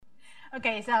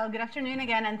Okay, so good afternoon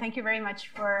again, and thank you very much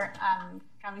for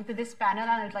coming to this panel.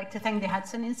 And I'd like to thank the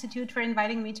Hudson Institute for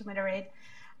inviting me to moderate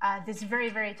this very,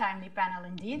 very timely panel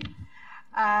indeed.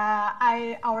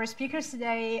 Our speakers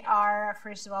today are,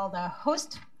 first of all, the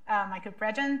host, Michael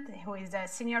Pregent, who is a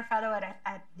senior fellow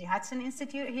at the Hudson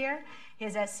Institute here. He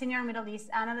is a senior Middle East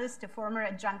analyst, a former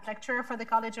adjunct lecturer for the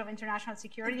College of International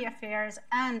Security Affairs,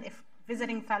 and a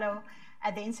visiting fellow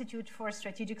at the Institute for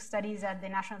Strategic Studies at the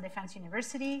National Defense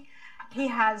University. He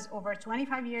has over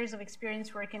 25 years of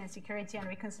experience working in security and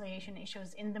reconciliation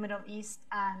issues in the Middle East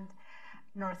and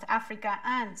North Africa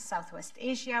and Southwest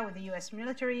Asia with the US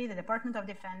military, the Department of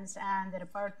Defense, and the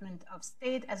Department of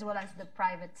State, as well as the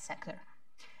private sector.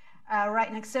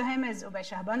 Right next to him is Ubay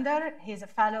Shahbandar. He's a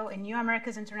fellow in New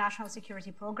America's International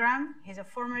Security Program. He's a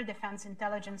former Defense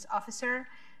Intelligence Officer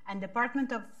and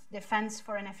Department of Defense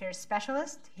Foreign Affairs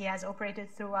Specialist. He has operated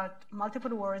throughout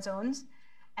multiple war zones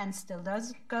and still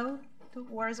does go to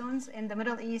war zones in the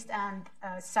Middle East and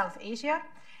South Asia.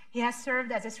 He has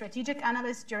served as a strategic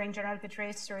analyst during General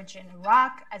Petraeus' surge in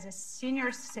Iraq, as a senior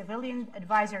civilian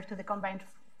advisor to the combined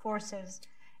forces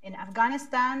in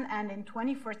Afghanistan, and in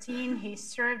 2014, he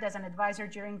served as an advisor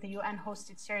during the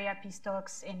UN-hosted Syria peace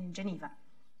talks in Geneva.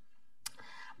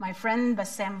 My friend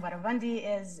Bassem Baravandi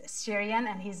is Syrian,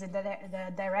 and he's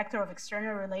the Director of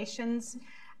External Relations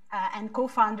and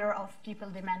co-founder of People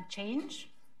Demand Change,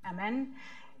 Amen.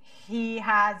 He's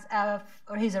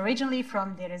originally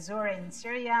from Deir ez-Zor in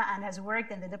Syria and has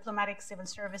worked in the diplomatic civil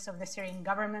service of the Syrian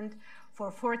government for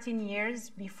 14 years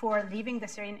before leaving the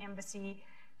Syrian embassy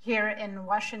here in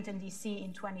Washington, D.C.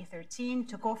 in 2013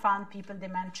 to co-found People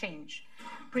Demand Change.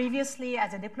 Previously,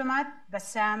 as a diplomat,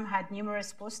 Bassam had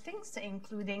numerous postings,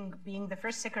 including being the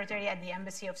first secretary at the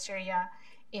Embassy of Syria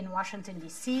in Washington,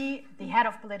 D.C., the head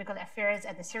of political affairs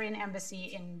at the Syrian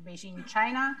embassy in Beijing,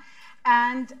 China,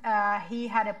 and he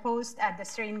had a post at the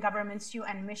Syrian government's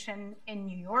UN mission in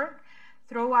New York.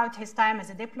 Throughout his time as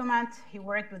a diplomat, he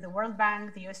worked with the World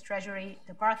Bank, the U.S. Treasury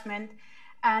Department,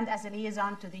 and as a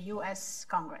liaison to the US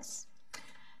Congress.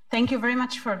 Thank you very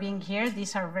much for being here.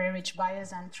 These are very rich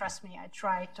bios, and trust me, I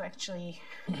try to actually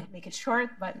make it short,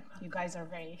 but you guys are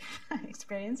very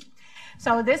experienced.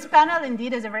 So this panel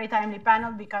indeed is a very timely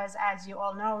panel because, as you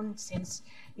all know, since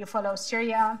you follow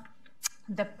Syria,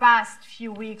 the past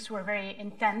few weeks were very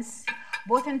intense,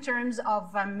 both in terms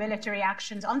of military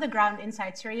actions on the ground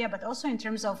inside Syria, but also in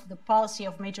terms of the policy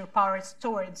of major powers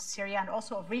towards Syria and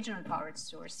also of regional powers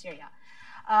towards Syria.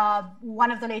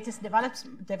 One of the latest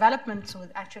developments was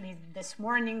actually this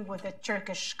morning with a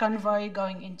Turkish convoy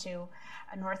going into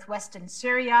northwestern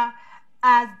Syria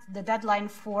as the deadline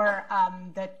for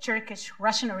the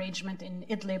Turkish-Russian arrangement in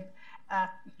Idlib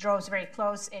draws very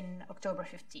close in October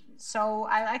 15. So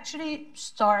I'll actually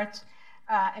start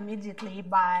immediately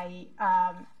by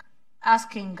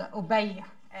asking Ubay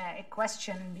a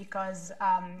question because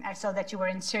I saw that you were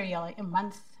in Syria a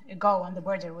month ago on the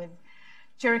border with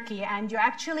Turkey, and you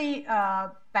actually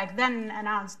back then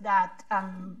announced that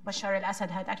Bashar al-Assad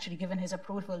had actually given his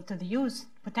approval to the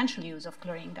potential use of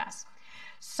chlorine gas.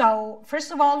 So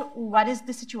first of all, what is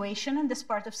the situation in this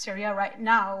part of Syria right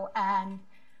now? And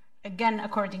again,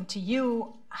 according to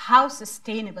you, how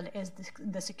sustainable is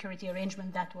the security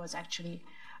arrangement that was actually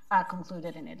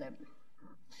concluded in Idlib?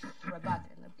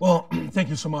 Well, thank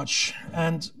you so much.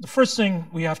 And the first thing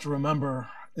we have to remember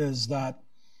is that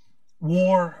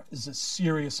war is a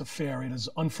serious affair. It is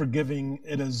unforgiving,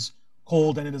 it is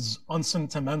cold, and it is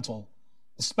unsentimental,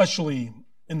 especially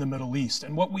in the Middle East.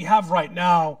 And what we have right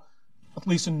now, at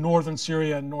least in northern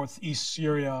Syria and northeast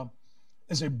Syria,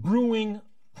 is a brewing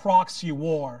proxy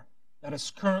war that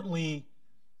is currently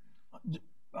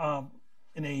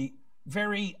in a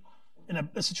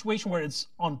situation where it's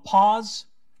on pause,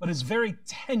 but it's very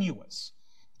tenuous.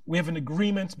 We have an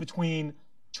agreement between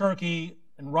Turkey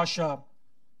and Russia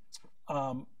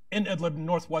in Idlib,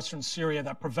 northwestern Syria,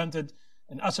 that prevented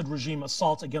an Assad regime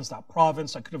assault against that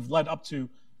province that could have led up to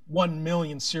 1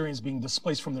 million Syrians being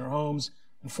displaced from their homes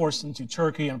and forced into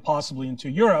Turkey and possibly into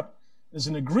Europe. There's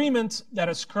an agreement that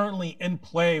is currently in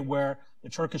play where the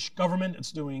Turkish government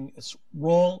is doing its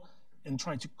role in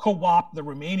trying to co-opt the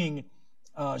remaining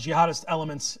jihadist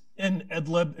elements in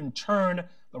Idlib. In turn,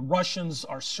 the Russians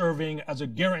are serving as a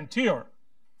guarantor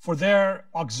for their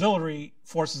auxiliary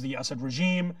forces, the Assad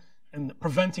regime, and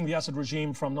preventing the Assad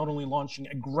regime from not only launching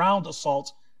a ground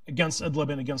assault against Idlib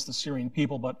and against the Syrian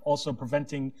people, but also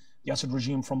preventing the Assad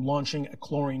regime from launching a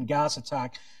chlorine gas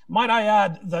attack. Might I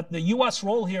add that the U.S.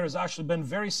 role here has actually been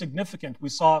very significant. We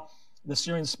saw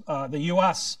the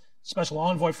U.S. Special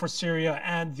Envoy for Syria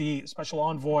and the Special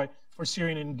Envoy for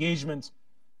Syrian engagement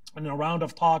in a round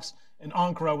of talks in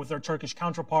Ankara with their Turkish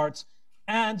counterparts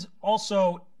and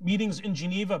also meetings in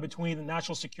Geneva between the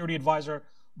National Security Advisor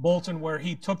Bolton, where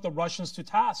he took the Russians to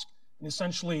task and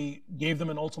essentially gave them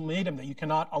an ultimatum that you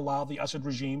cannot allow the Assad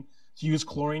regime to use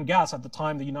chlorine gas. At the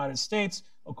time, the United States,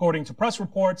 according to press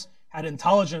reports, had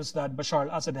intelligence that Bashar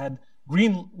al-Assad had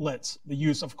greenlit the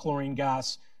use of chlorine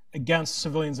gas against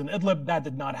civilians in Idlib. That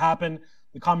did not happen.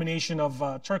 The combination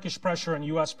of Turkish pressure and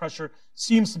U.S. pressure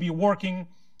seems to be working,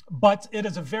 but it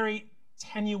is a very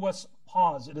tenuous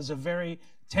pause. It is a very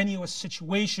tenuous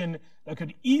situation that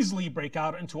could easily break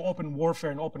out into open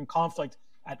warfare and open conflict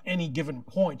at any given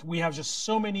point. We have just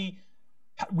so many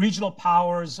regional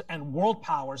powers and world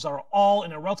powers that are all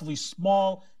in a relatively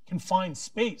small, confined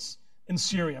space in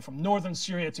Syria, from northern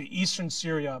Syria to eastern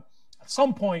Syria. At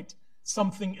some point,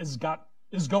 something is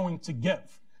going to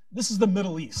give. This is the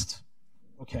Middle East.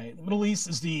 Okay, the Middle East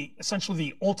is essentially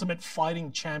the ultimate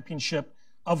fighting championship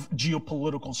of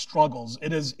geopolitical struggles.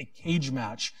 It is a cage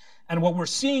match. And what we're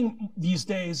seeing these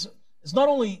days is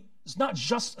not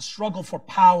just a struggle for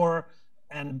power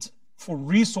and for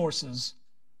resources,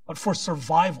 but for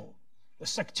survival. The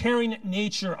sectarian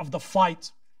nature of the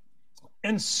fight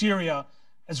in Syria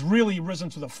has really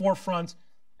risen to the forefront.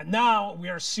 And now we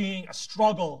are seeing a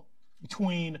struggle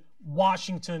between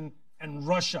Washington and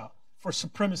Russia for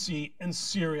supremacy in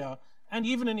Syria and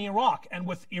even in Iraq, and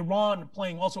with Iran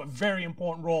playing also a very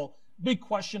important role. Big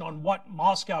question on what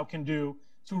Moscow can do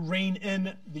to rein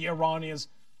in the Iranians.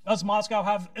 Does Moscow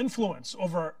have influence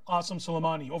over Qasem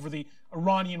Soleimani, over the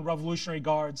Iranian Revolutionary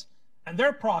Guards and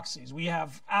their proxies? We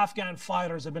have Afghan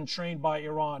fighters that have been trained by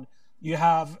Iran. You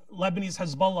have Lebanese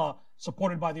Hezbollah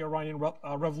supported by the Iranian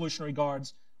Revolutionary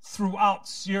Guards throughout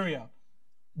Syria.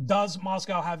 Does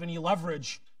Moscow have any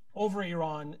leverage over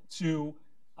Iran to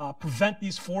prevent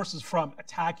these forces from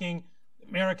attacking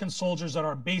American soldiers that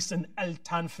are based in El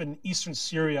Tanf in eastern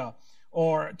Syria,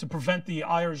 or to prevent the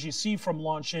IRGC from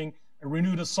launching a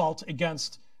renewed assault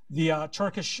against the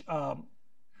Turkish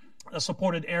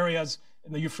supported areas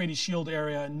in the Euphrates Shield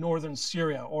area in northern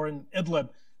Syria or in Idlib?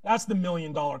 That's the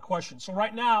million-dollar question. So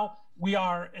right now, we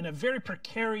are in a very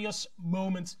precarious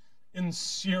moment in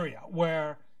Syria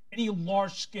where any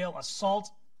large-scale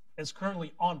assault is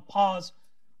currently on pause.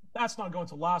 That's not going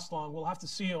to last long. We'll have to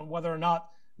see on whether or not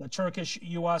the Turkish,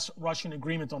 U.S., Russian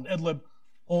agreement on Idlib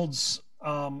holds,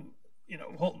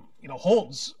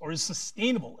 holds or is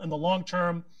sustainable in the long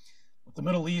term. But the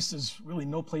Middle East is really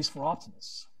no place for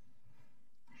optimists.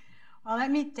 Well,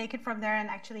 let me take it from there and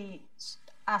actually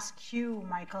ask you,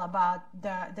 Michael, about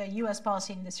the U.S.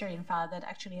 policy in the Syrian file that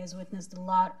actually has witnessed a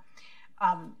lot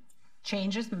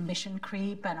changes, mission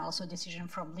creep, and also decision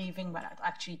from leaving, but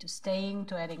actually to staying,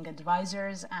 to adding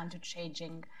advisors, and to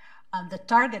changing the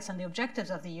targets and the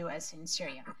objectives of the U.S. in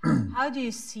Syria. How do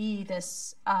you see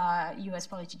this U.S.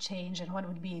 policy change, and what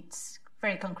would be its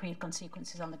very concrete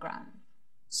consequences on the ground?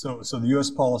 So the U.S.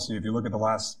 policy, if you look at the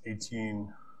last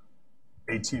 18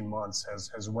 months,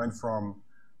 has went from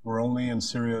we're only in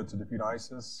Syria to defeat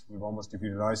ISIS, we've almost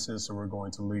defeated ISIS, so we're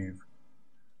going to leave.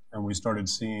 And we started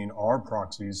seeing our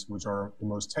proxies, which are the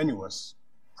most tenuous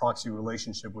proxy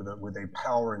relationship with a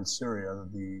power in Syria,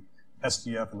 the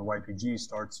SDF and the YPG,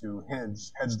 start to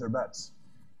hedge their bets,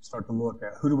 start to look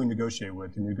at who do we negotiate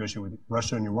with? Do we negotiate with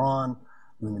Russia and Iran?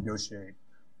 Do we negotiate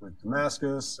with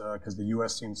Damascus? Because the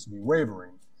U.S. seems to be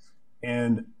wavering.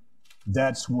 And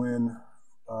that's when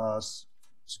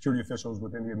security officials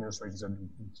within the administration said,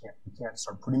 we can't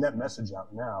start putting that message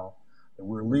out now that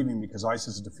we're leaving because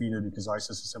ISIS is defeated, because ISIS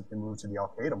has simply moved to the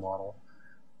Al-Qaeda model.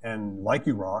 And like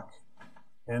Iraq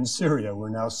and Syria, we're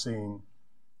now seeing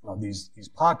these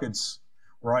pockets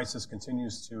where ISIS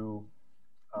continues to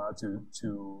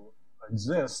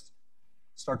exist,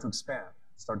 start to expand,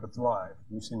 start to thrive.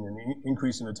 We've seen an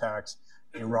increase in attacks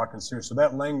in Iraq and Syria. So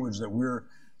that language that we're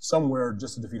somewhere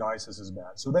just to defeat ISIS is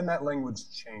bad. So then that language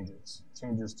changes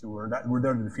to we're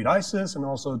there to defeat ISIS and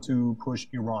also to push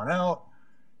Iran out.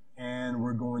 And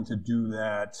we're going to do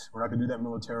that. We're not going to do that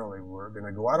militarily. We're going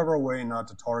to go out of our way not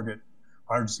to target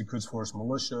IRGC Quds Force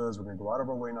militias. We're going to go out of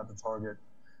our way not to target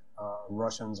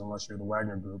Russians unless you're the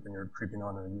Wagner Group and you're creeping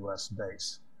on a U.S.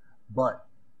 base. But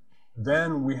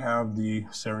then we have the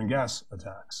sarin gas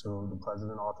attacks. So the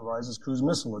president authorizes cruise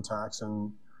missile attacks,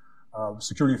 and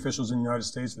security officials in the United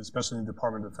States, especially in the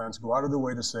Department of Defense, go out of their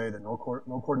way to say that no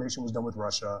coordination was done with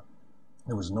Russia.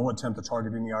 There was no attempt to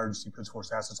target any IRGC Quds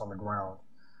Force assets on the ground.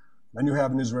 Then you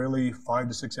have an Israeli 5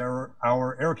 to 6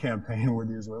 hour air campaign where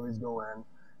the Israelis go in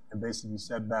and basically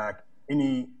set back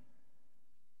any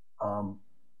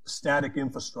static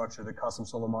infrastructure that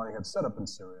Qasem Soleimani had set up in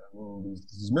Syria. I mean,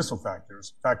 these missile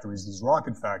factories, these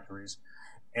rocket factories,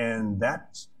 and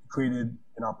that created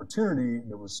an opportunity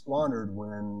that was squandered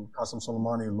when Qasem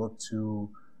Soleimani looked to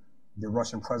the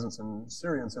Russian presence in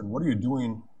Syria and said, what are you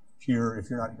doing here if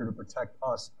you're not here to protect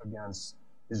us against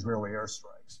Israeli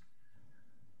airstrikes?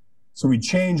 So we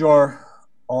change our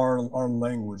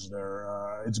language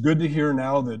there. It's good to hear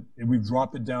now that we've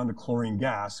dropped it down to chlorine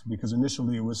gas, because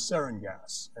initially it was sarin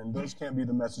gas, and those can't be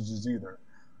the messages either.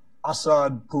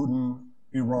 Assad, Putin,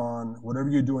 Iran, whatever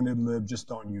you do in Idlib, just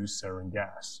don't use sarin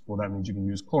gas. Well, that means you can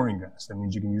use chlorine gas. That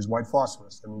means you can use white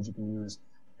phosphorus. That means you can use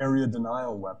area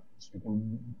denial weapons. You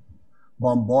can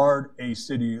bombard a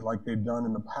city like they've done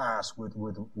in the past with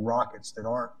rockets that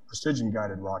aren't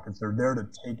precision-guided rockets. They're there to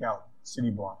take out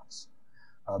city blocks,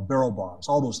 barrel bombs,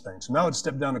 all those things. So now it's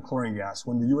stepped down to chlorine gas.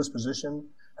 When the U.S. position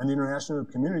and the international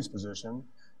community's position,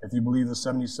 if you believe the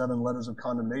 77 letters of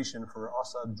condemnation for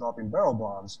Assad dropping barrel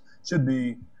bombs,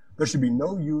 there should be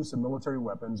no use of military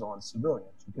weapons on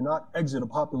civilians. You cannot exit a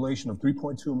population of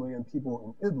 3.2 million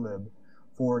people in Idlib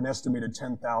for an estimated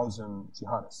 10,000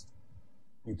 jihadists.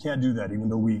 You can't do that, even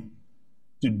though we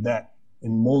did that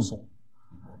in Mosul.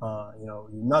 You're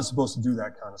not supposed to do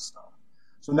that kind of stuff.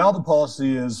 So now the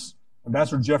policy is,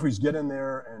 Ambassador Jeffries, get in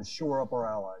there and shore up our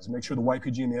allies. Make sure the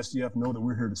YPG and the SDF know that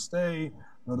we're here to stay,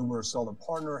 know that we're a solid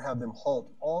partner, have them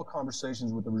halt all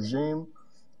conversations with the regime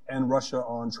and Russia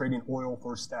on trading oil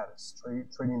for status,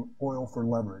 trading oil for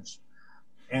leverage.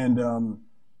 And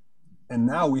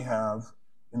now we have,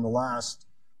 in the last,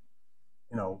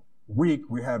 week,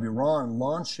 we have Iran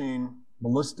launching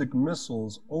ballistic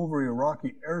missiles over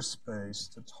Iraqi airspace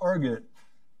to target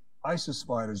ISIS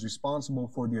fighters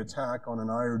responsible for the attack on an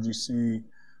IRGC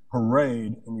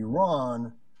parade in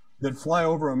Iran that fly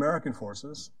over American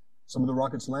forces. Some of the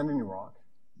rockets land in Iraq.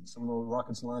 Some of the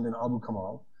rockets land in Abu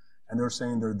Kamal. And they're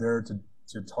saying they're there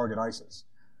to target ISIS.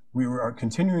 We are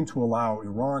continuing to allow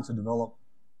Iran to develop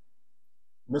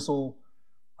missile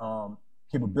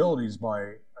capabilities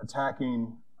by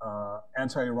attacking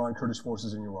anti-Iran Kurdish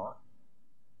forces in Iraq,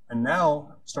 and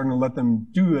now starting to let them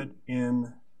do it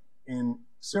in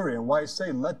Syria. And why I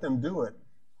say let them do it,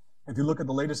 if you look at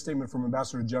the latest statement from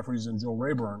Ambassador Jeffries and Joel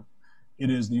Rayburn, it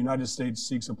is the United States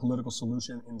seeks a political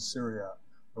solution in Syria.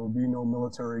 There will be no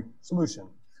military solution.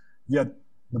 Yet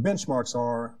the benchmarks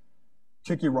are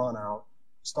kick Iran out,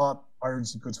 stop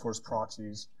IRGC Quds Force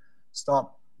proxies,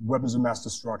 stop weapons of mass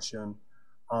destruction,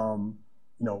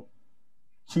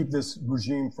 keep this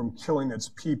regime from killing its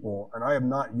people. And I have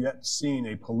not yet seen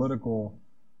a political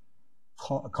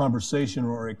conversation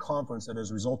or a conference that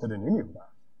has resulted in any of that.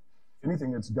 If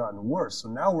anything, it's gotten worse. So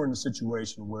now we're in a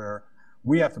situation where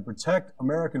we have to protect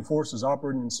American forces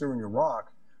operating in Syria and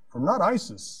Iraq from not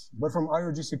ISIS, but from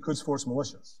IRGC Quds Force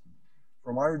militias,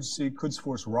 from IRGC Quds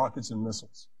Force rockets and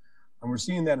missiles. And we're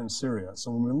seeing that in Syria.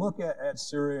 So when we look at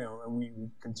Syria and we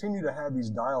continue to have these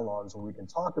dialogues where we can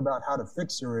talk about how to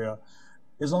fix Syria,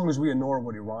 as long as we ignore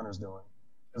what Iran is doing,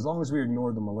 as long as we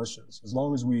ignore the militias, as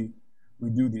long as we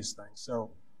do these things.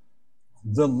 So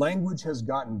the language has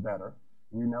gotten better.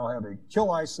 We now have a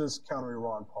kill ISIS, counter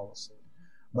Iran policy.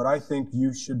 But I think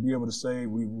you should be able to say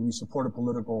we support a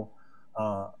political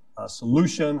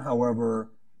solution.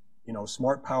 However,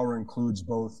 smart power includes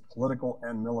both political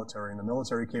and military, and the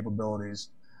military capabilities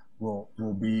will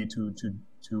be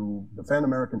to defend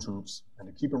American troops and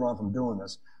to keep Iran from doing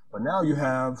this. But now you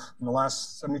have, in the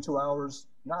last 72 hours,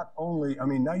 now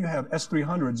you have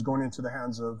S-300s going into the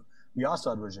hands of the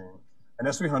Assad regime. And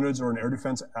S-300s are an air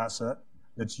defense asset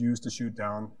that's used to shoot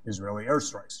down Israeli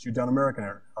airstrikes, shoot down American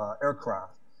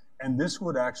aircraft. And this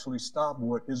would actually stop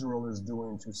what Israel is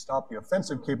doing to stop the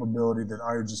offensive capability that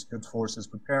IRGC Quds Force is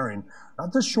preparing,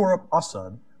 not to shore up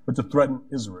Assad, but to threaten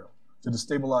Israel, to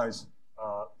destabilize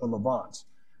the Levant.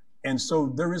 And so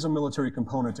there is a military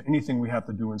component to anything we have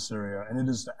to do in Syria, and it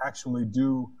is to actually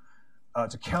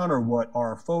to counter what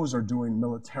our foes are doing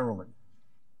militarily.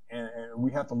 And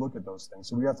we have to look at those things.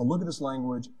 So we have to look at this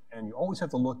language, and you always have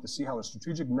to look to see how a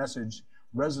strategic message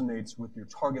resonates with your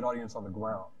target audience on the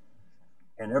ground.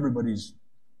 And everybody's,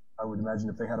 I would imagine,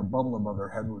 if they had a bubble above their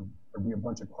head, there'd be a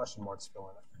bunch of question marks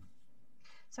filling it.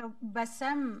 So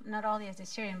Bassem, not only as a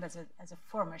Syrian, but as a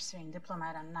former Syrian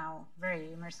diplomat, and now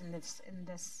very immersed in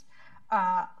this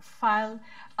file.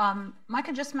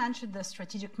 Michael just mentioned the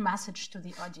strategic message to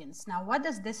the audience. Now, what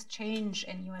does this change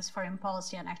in U.S. foreign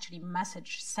policy and actually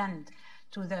message send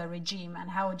to the regime, and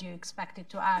how do you expect it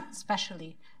to act,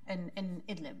 especially in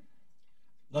Idlib?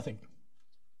 Nothing.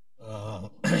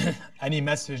 Any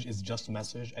message is just a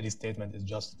message. Any statement is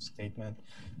just a statement.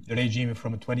 The regime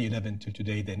from 2011 to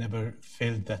today, they never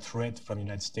felt the threat from the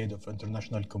United States or from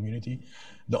international community.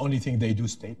 The only thing they do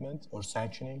statement or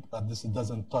sanctioning, but this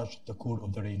doesn't touch the core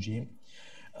of the regime.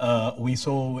 We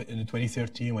saw in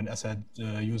 2013 when Assad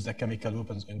used the chemical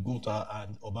weapons in Ghouta,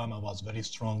 and Obama was very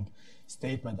strong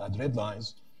statement and red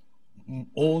lines.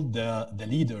 All the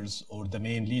leaders or the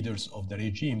main leaders of the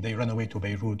regime, they ran away to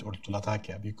Beirut or to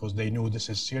Latakia because they knew this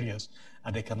is serious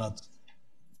and they cannot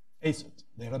face it.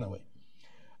 They ran away.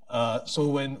 So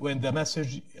when the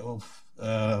message of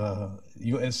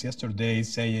U.S. yesterday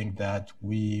saying that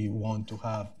we want to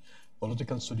have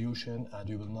political solution and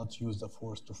we will not use the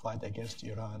force to fight against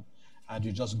Iran, and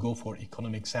we just go for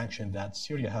economic sanction, that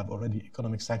Syria have already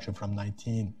economic sanction from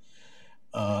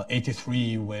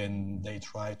 1983 when they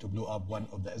tried to blow up one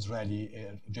of the Israeli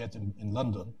jet in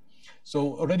London.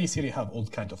 So already Syria have all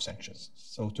kinds of sanctions.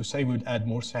 So to say we would add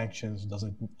more sanctions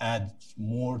doesn't add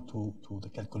more to the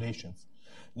calculations.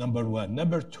 Number one.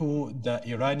 Number two, the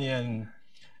Iranian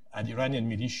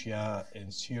militia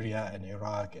in Syria and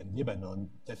Iraq and Lebanon,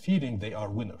 the feeling they are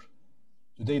winner.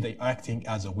 Today they are acting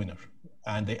as a winner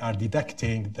and they are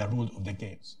deducting the rule of the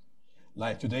games.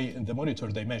 Like today in the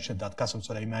Monitor, they mentioned that Qasem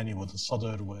Soleimani with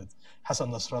Sadr, with Hassan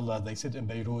Nasrallah, they sit in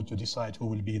Beirut to decide who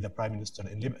will be the prime minister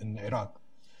in Iraq.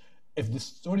 If this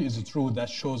story is true, that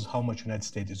shows how much United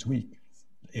States is weak.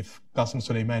 If Qasem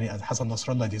Soleimani and Hassan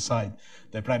Nasrallah decide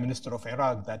the prime minister of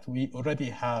Iraq, that we already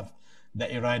have the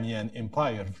Iranian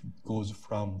empire goes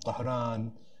from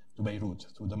Tehran to Beirut,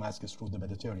 to Damascus, through the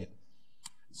Mediterranean.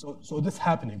 So this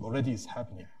already is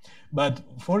happening. But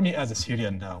for me as a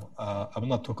Syrian now, I will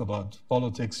not talk about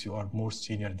politics. You are more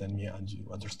senior than me and you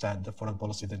understand the foreign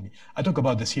policy than me. I talk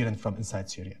about the Syrian from inside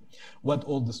Syria. What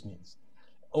all this means.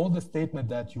 All the statement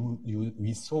that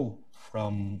we saw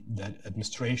from the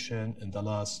administration in the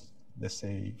last, let's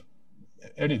say,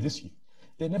 early this year,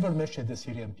 they never mentioned the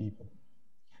Syrian people.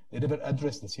 They never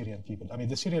addressed the Syrian people. I mean,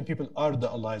 the Syrian people are the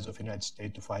allies of the United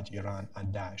States to fight Iran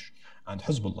and Daesh and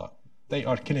Hezbollah. They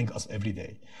are killing us every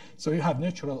day. So you have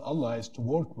natural allies to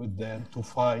work with them to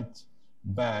fight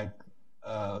back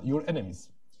your enemies.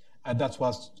 And that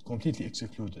was completely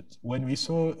excluded. When we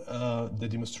saw the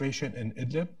demonstration in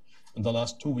Idlib in the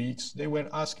last 2 weeks, they were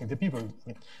asking the people,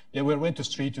 they went to the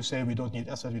street to say, we don't need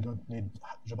Assad, we don't need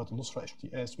Jabhat al-Nusra,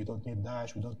 HTS, we don't need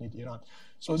Daesh, we don't need Iran.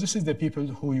 So this is the people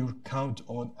who you count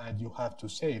on and you have to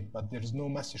save, but there is no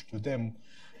message to them.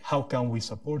 How can we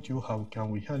support you? How can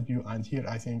we help you? And here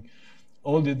I think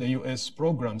all the US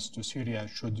programs to Syria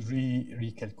should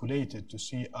recalculate it to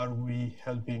see, are we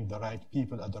helping the right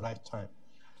people at the right time?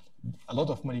 A lot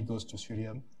of money goes to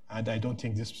Syria, and I don't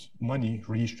think this money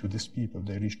reached to these people.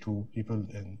 They reached to people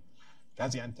in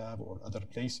Gaziantep or other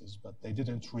places, but they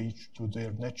didn't reach to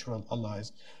their natural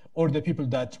allies or the people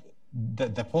that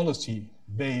the policy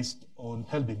based on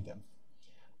helping them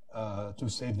to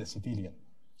save the civilian.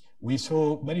 We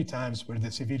saw many times where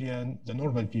the civilian, the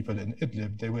normal people in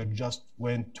Idlib, they were just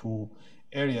went to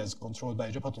areas controlled by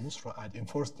Jabhat al-Nusra and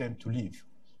enforced them to leave,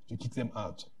 to kick them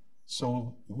out.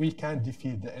 So we can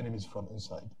defeat the enemies from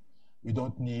inside. We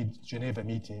don't need Geneva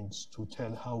meetings to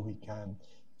tell how we can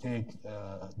take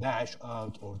Daesh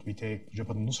out, or we take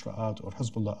Jabhat al-Nusra out, or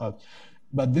Hezbollah out.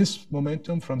 But this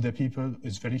momentum from the people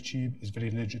is very cheap, is very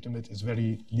legitimate, is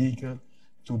very legal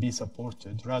to be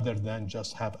supported, rather than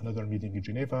just have another meeting in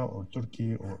Geneva or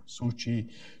Turkey or Sochi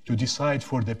to decide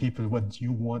for the people what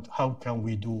you want, how can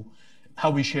we do, how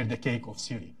we share the cake of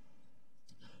Syria.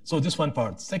 So this one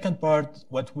part. Second part,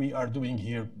 what we are doing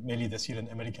here, mainly the Syrian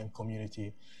American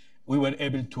community, we were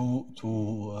able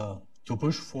to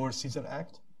push for Caesar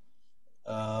Act.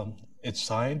 It's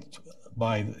signed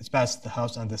it's passed the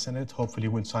House and the Senate, hopefully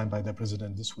will signed by the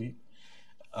President this week,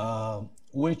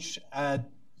 which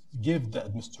give the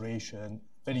administration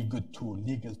very good tool,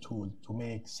 legal tool, to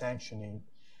make sanctioning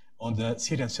on the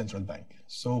Syrian Central Bank.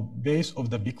 So based on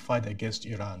the big fight against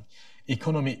Iran,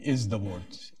 economy is the word.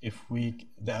 If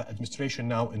the administration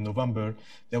now in November,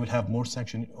 they will have more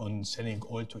sanction on selling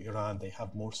oil to Iran. They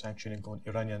have more sanctioning on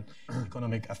Iranian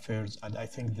economic affairs. And I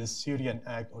think this Syrian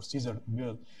Act or Caesar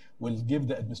bill will give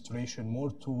the administration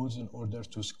more tools in order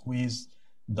to squeeze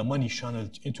the money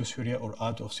channeled into Syria or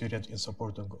out of Syria in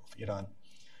support of Iran.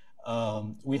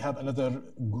 We have another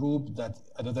group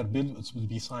another bill will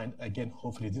be signed again,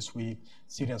 hopefully this week,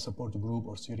 Syrian Support Group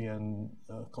or Syrian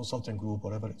Consulting Group,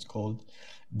 whatever it's called,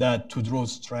 that to draw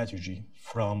strategy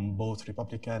from both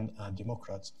Republican and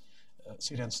Democrats,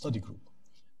 Syrian Study Group.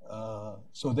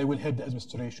 So they will help the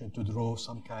administration to draw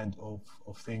some kind of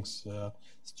things,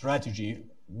 strategy,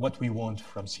 what we want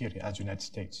from Syria as United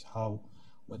States,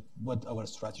 what our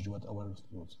strategy, what our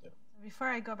rules there. Before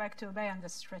I go back to Ubay on the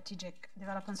strategic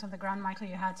developments on the ground, Michael,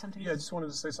 you had something? Yeah, I just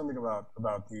wanted to say something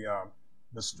about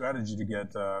the strategy to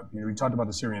get, we talked about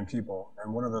the Syrian people,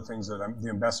 and one of the things that the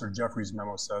Ambassador Jeffries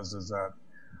memo says is that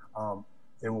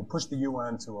they will push the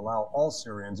UN to allow all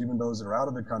Syrians, even those that are out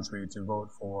of the country, to vote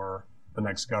for the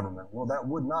next government. Well, that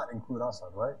would not include Assad,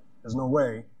 right? There's no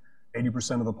way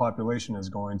 80% of the population is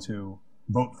going to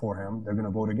vote for him. They're going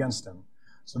to vote against him.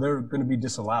 So they're going to be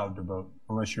disallowed to vote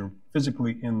unless you're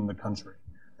physically in the country.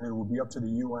 And it will be up to the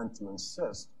UN to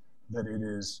insist that it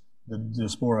is the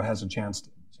diaspora has a chance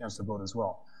to vote as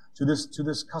well. To this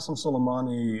Qasem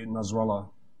Soleimani Nasrallah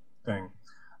thing,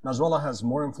 Nasrallah has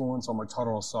more influence on Muqtada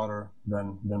al-Sadr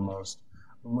than most.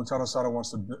 Muqtada al-Sadr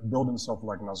wants to build himself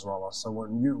like Nasrallah. So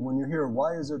when you hear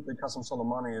why is it that Qasem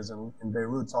Soleimani is in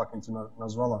Beirut talking to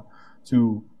Nasrallah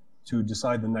to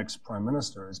decide the next prime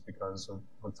minister, is because of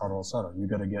Muqtada al-Sadr. You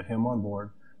got to get him on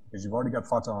board because you've already got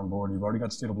Fatah on board, you've already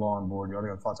got state of law on board, you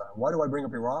already got Fatah. Why do I bring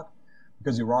up Iraq?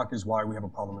 Because Iraq is why we have a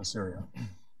problem in Syria.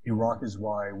 Iraq is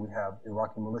why we have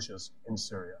Iraqi militias in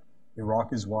Syria.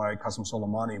 Iraq is why Qasem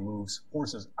Soleimani moves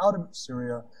forces out of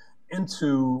Syria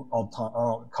into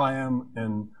Al-Qaim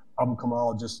and Abu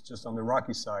Kamal, just on the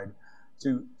Iraqi side,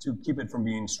 to keep it from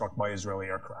being struck by Israeli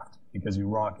aircraft, because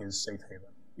Iraq is safe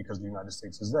haven, because the United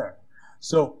States is there.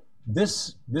 So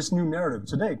this new narrative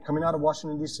today coming out of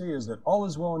Washington, D.C. is that all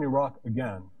is well in Iraq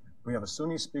again. We have a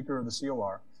Sunni speaker of the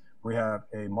COR, we have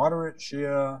a moderate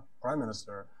Shia prime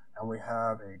minister, and we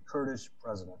have a Kurdish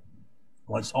president.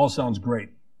 Well, it all sounds great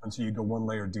until you go one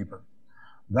layer deeper.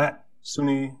 That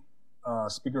Sunni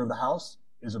Speaker of the House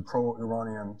is a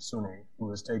pro-Iranian Sunni who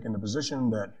has taken the position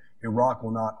that Iraq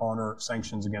will not honor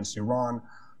sanctions against Iran,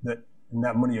 and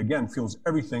that money, again, fuels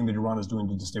everything that Iran is doing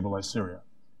to destabilize Syria.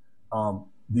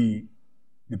 The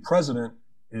president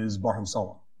is Barham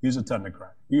Saleh. He's a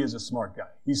technocrat. He is a smart guy.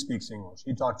 He speaks English.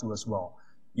 He talked to us well.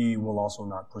 He will also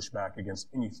not push back against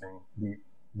anything the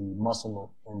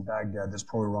muscle in Baghdad, this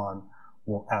pro-Iran,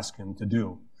 will ask him to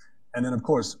do. And then, of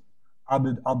course,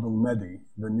 Abd al-Mahdi,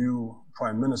 the new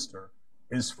prime minister,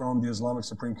 is from the Islamic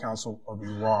Supreme Council of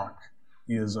Iraq.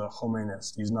 He is a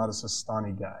Khomeinist. He's not a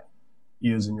Sistani guy.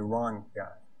 He is an Iran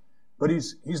guy. But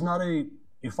he's not a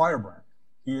firebrand.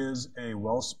 He is a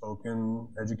well-spoken,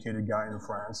 educated guy in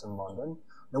France and London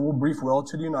that will brief well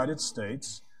to the United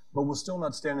States, but will still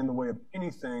not stand in the way of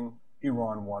anything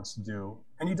Iran wants to do.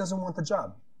 And he doesn't want the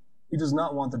job. He does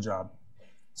not want the job.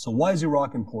 So why is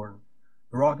Iraq important?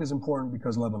 Iraq is important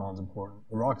because Lebanon's important.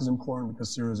 Iraq is important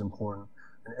because Syria is important.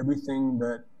 And everything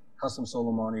that Qasem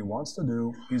Soleimani wants to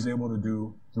do, he's able to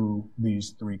do through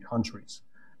these three countries.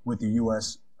 With the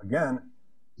U.S., again,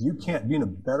 you can't be in a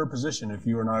better position if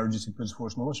you're an IRGC Quds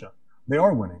Force militia. They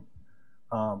are winning.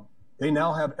 They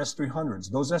now have S-300s.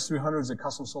 Those S-300s that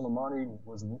Qasem Soleimani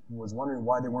was wondering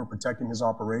why they weren't protecting his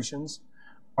operations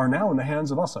are now in the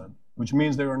hands of Assad, which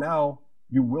means they are now,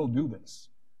 you will do this.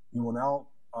 You will now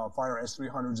fire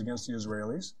S-300s against the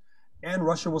Israelis, and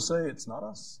Russia will say, it's not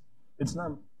us, it's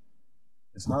them.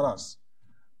 It's not us.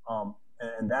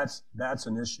 And that's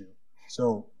an issue.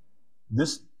 So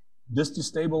this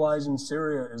destabilizing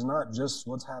Syria is not just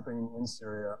what's happening in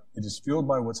Syria. It is fueled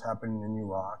by what's happening in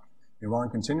Iraq. Iran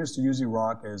continues to use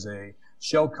Iraq as a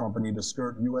shell company to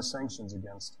skirt U.S. sanctions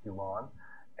against Iran.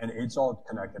 And it's all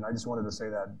connected. I just wanted to say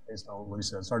that based on what he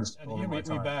said. Sorry to steal my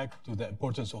time. We're back to the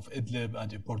importance of Idlib and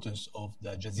the importance of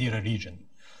the Jazeera region.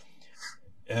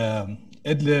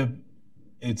 Idlib,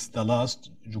 it's the last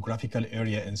geographical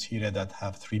area in Syria that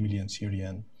have 3 million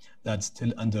Syrian that's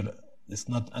still it's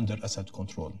not under Assad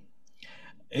control.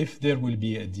 If there will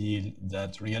be a deal,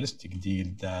 that realistic deal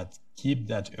that keep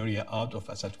that area out of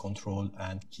Assad control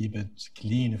and keep it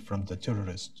clean from the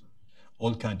terrorists,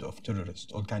 all kind of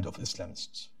terrorists, all kind of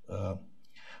Islamists.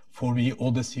 For me,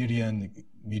 all the Syrian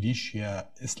militia,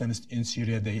 Islamists in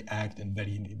Syria, they act in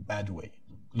very bad way,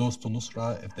 close to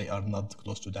Nusra if they are not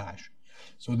close to Daesh.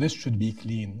 So this should be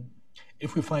clean.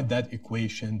 If we find that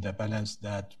equation, the balance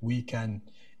that we can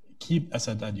keep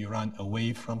Assad and Iran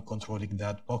away from controlling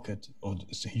that pocket or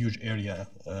this huge area,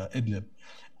 Idlib,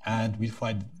 and we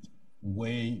find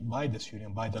way by the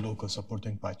Syrian, by the local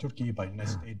supporting by Turkey, by the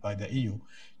United States, by the EU,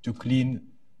 to clean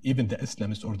even the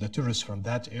Islamists or the terrorists from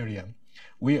that area,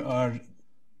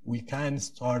 we can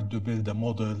start to build a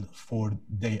model for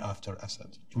day after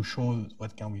Assad to show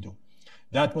what can we do.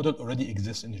 That model already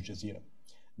exists in the Jazeera.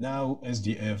 Now,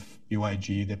 SDF,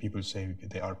 PYG, the people say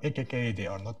they are PKK, they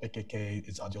are not PKK,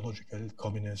 it's ideological,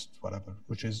 communist, whatever,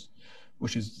 which is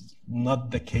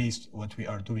not the case what we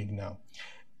are doing now.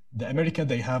 The Americans,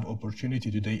 they have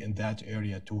opportunity today in that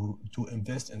area to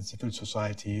invest in civil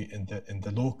society, in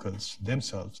the locals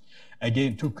themselves,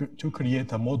 again, to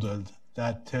create a model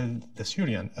that tell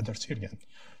the other Syrian,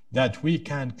 that we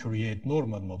can create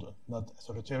normal model, not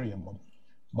authoritarian model,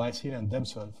 by Syrian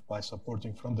themselves, by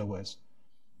supporting from the West,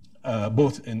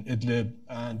 both in Idlib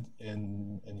and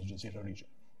in the Jazeera region.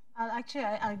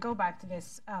 I'll go back to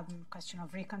this question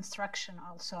of reconstruction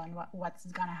also and what's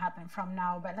going to happen from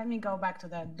now. But let me go back to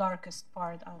the darkest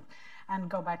part and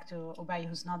go back to Ubay,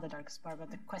 who's not the darkest part, but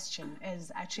the question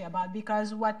is actually about,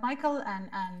 because what Michael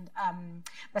and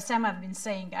Bassem have been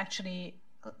saying actually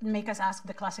make us ask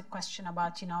the classic question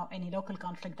about, any local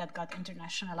conflict that got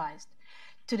internationalized.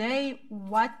 Today,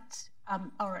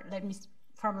 or let me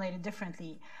formulate it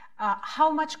differently, how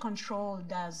much control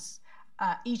does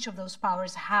each of those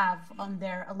powers have on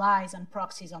their allies and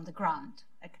proxies on the ground?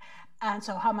 And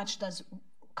so how much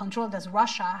control does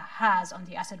Russia has on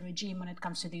the Assad regime when it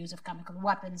comes to the use of chemical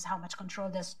weapons? How much control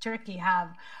does Turkey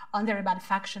have on their Rebel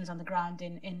factions on the ground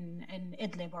in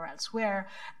Idlib or elsewhere?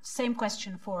 Same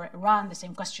question for Iran, the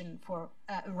same question for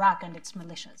Iraq and its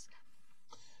militias.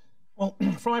 Well,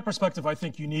 from my perspective, I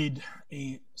think you need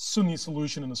a Sunni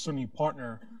solution and a Sunni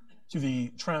partner to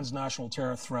the transnational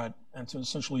terror threat and to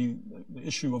essentially the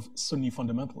issue of Sunni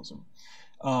fundamentalism,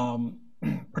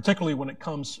 particularly when it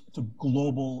comes to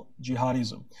global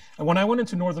jihadism. And when I went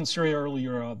into northern Syria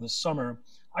earlier this summer,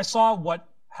 I saw what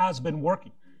has been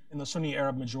working in the Sunni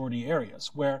Arab majority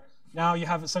areas, where now you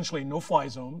have essentially a no-fly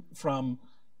zone from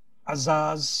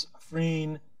Azaz,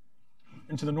 Afrin,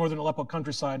 into the northern Aleppo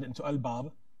countryside, into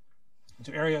Al-Bab,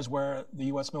 into areas where the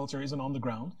U.S. military isn't on the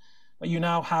ground. But you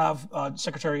now have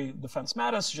Secretary of Defense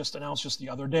Mattis just announced just the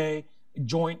other day a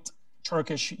joint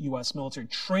Turkish-U.S. military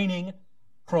training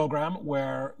program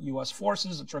where U.S.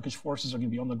 forces and Turkish forces are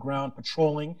going to be on the ground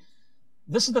patrolling.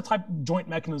 This is the type of joint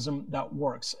mechanism that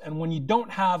works. And when you don't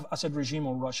have Assad regime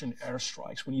or Russian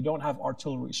airstrikes, when you don't have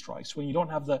artillery strikes, when you don't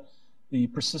have the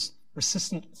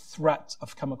persistent threat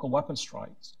of chemical weapon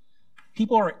strikes,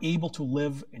 people are able to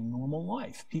live a normal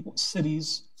life.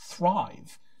 Cities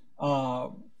thrive.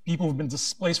 People who've been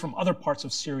displaced from other parts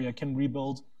of Syria can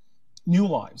rebuild new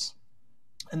lives.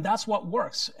 And that's what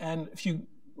works. And if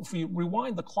we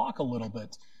rewind the clock a little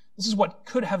bit, this is what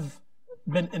could have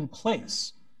been in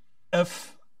place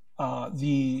if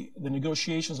the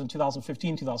negotiations in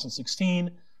 2015,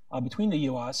 2016 between the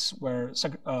U.S., where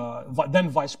then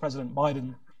Vice President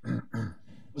Biden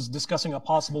was discussing a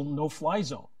possible no-fly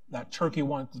zone that Turkey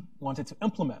wanted to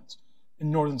implement in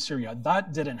northern Syria.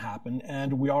 That didn't happen,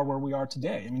 and we are where we are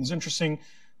today. I mean, it's interesting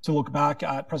to look back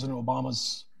at President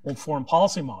Obama's old foreign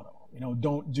policy motto,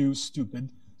 don't do stupid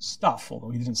stuff, although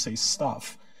he didn't say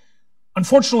stuff.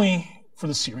 Unfortunately for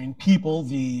the Syrian people,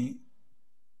 the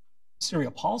Syria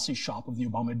policy shop of the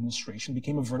Obama administration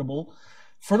became a veritable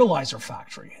fertilizer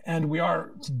factory. And we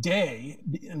are today,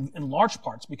 in large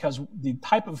parts, because the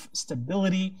type of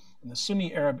stability in the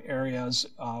Sunni Arab areas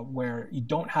where you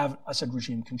don't have Assad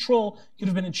regime control could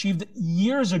have been achieved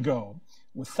years ago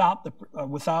at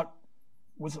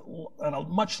a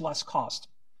much less cost.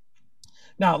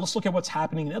 Now, let's look at what's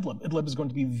happening in Idlib. Idlib is going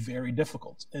to be very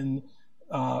difficult. In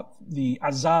the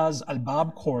Azaz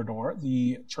al-Bab corridor,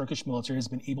 the Turkish military has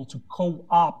been able to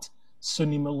co-opt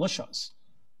Sunni militias.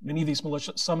 Many of these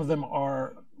militias, some of them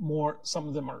are Islamists,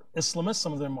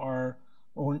 some of them are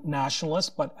more nationalists,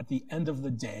 but at the end of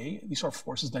the day, these are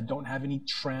forces that don't have any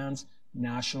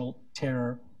transnational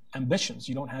terror ambitions.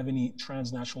 You don't have any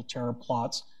transnational terror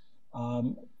plots are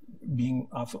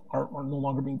no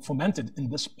longer being fomented in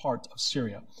this part of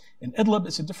Syria. In Idlib,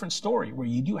 it's a different story where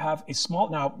you do have a small,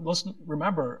 now let's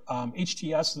remember,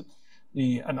 HTS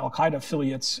and Al-Qaeda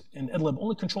affiliates in Idlib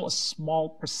only control a small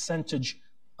percentage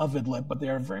of Idlib, but they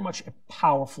are very much a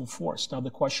powerful force. Now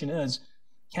the question is,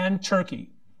 can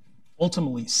Turkey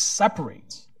ultimately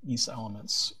separate these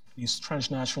elements, these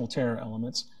transnational terror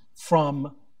elements,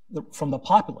 from the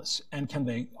populace? And can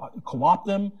they co-opt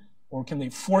them, or can they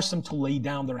force them to lay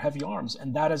down their heavy arms?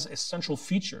 And that is a central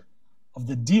feature of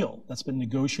the deal that's been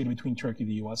negotiated between Turkey,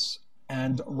 the US,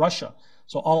 and Russia.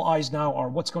 So all eyes now are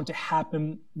what's going to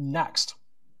happen next.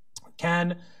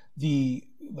 Can the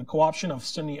co-option of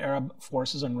Sunni Arab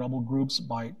forces and rebel groups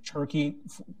by Turkey,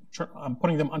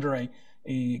 putting them under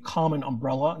a common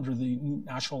umbrella, under the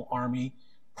National Army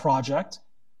project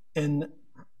in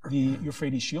the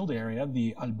Euphrates Shield area,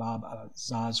 the Al-Bab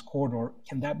al-Azaz corridor,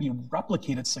 can that be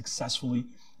replicated successfully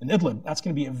in Idlib? It's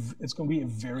going to be a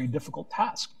very difficult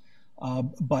task.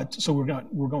 So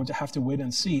we're going to have to wait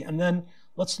and see. And then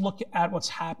let's look at what's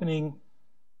happening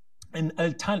in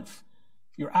Al-Tanf.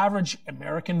 Your average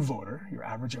American voter, your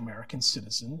average American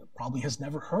citizen, probably has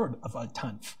never heard of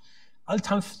Al-Tanf.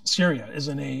 Al-Tanf, Syria, is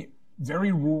in a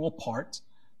very rural part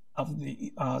of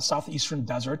the southeastern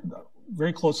desert,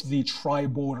 very close to the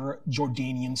tri-border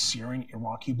Jordanian, Syrian,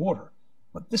 Iraqi border.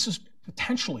 But this is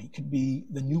potentially could be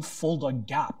the new Fulda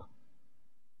Gap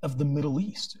of the Middle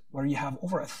East, where you have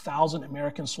over 1,000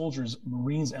 American soldiers,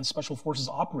 Marines, and Special Forces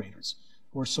operators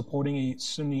who are supporting a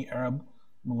Sunni Arab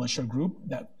militia group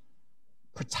that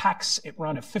protects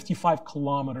around a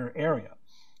 55-kilometer area.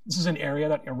 This is an area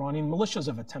that Iranian militias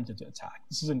have attempted to attack.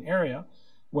 This is an area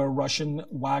where Russian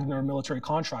Wagner military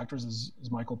contractors,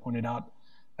 as Michael pointed out,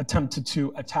 attempted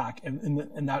to attack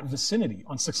in that vicinity,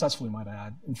 unsuccessfully, might I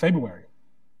add, in February.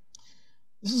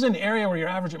 This is an area where your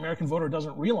average American voter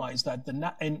doesn't realize that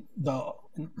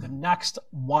the next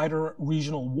wider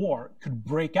regional war could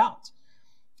break out.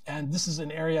 And this is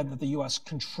an area that the U.S.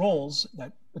 controls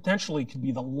that potentially could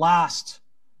be the last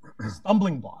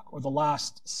stumbling block or the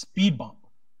last speed bump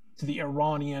to the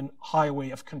Iranian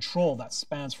highway of control that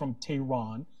spans from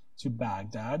Tehran to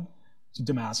Baghdad, to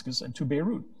Damascus, and to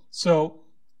Beirut. So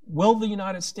will the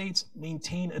United States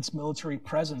maintain its military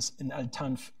presence in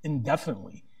Al-Tanf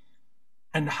indefinitely?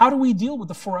 And how do we deal with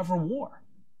the forever war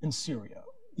in Syria?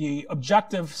 The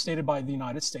objective stated by the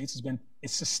United States has been a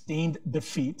sustained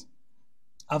defeat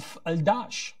of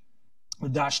al-Daesh, the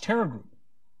Daesh terror group.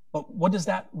 But what does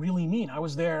that really mean? I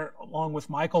was there along with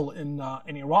Michael in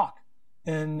Iraq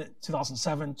in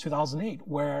 2007, 2008,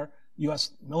 where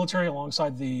U.S. military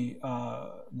alongside the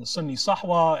Sunni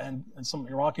Sahwa and some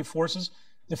Iraqi forces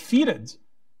defeated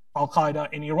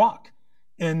al-Qaeda in Iraq,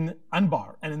 in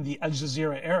Anbar and in the Al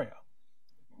Jazeera area,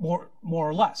 more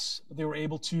or less. They were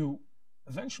able to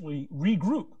eventually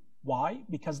regroup. Why?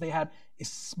 Because they had a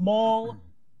small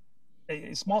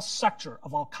sector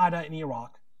of al-Qaeda in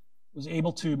Iraq was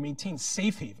able to maintain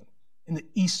safe haven in the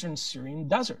eastern Syrian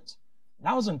desert.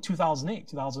 That was in 2008,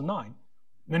 2009.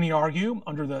 Many argue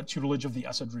under the tutelage of the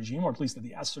Assad regime, or at least that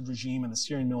the Assad regime and the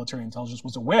Syrian military intelligence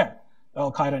was aware that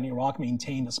al-Qaeda in Iraq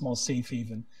maintained a small safe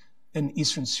haven in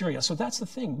eastern Syria. So that's the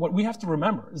thing. What we have to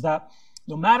remember is that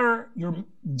no matter your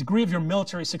degree of your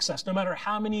military success, no matter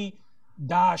how many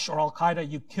Daesh or al-Qaeda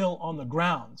you kill on the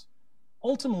ground,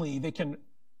 ultimately they can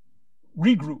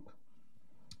regroup,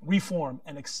 reform,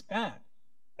 and expand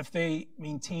if they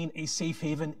maintain a safe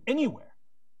haven anywhere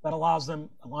that allows them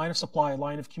a line of supply, a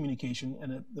line of communication,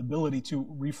 and the ability to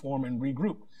reform and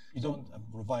regroup. You don't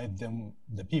provide them,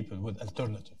 the people, with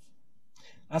alternative.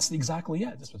 That's exactly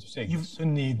it. That's what you're saying.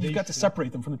 You've got to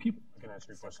separate them from the people. I can answer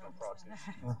your question on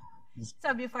proxies.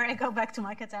 So before I go back to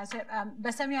Micah to answer,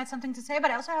 Bassem, you had something to say, but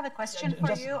I also have a question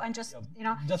for you, and just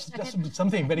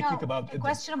something very quick about a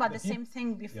question about the same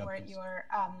thing before your.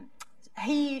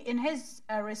 He, in his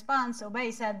response,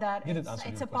 Obey said that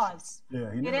it's a pause.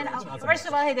 Yeah, he didn't. First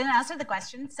of all, he didn't answer the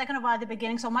question. Second of all, at the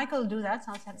beginning, so Michael will do that.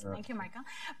 So thank you, Michael.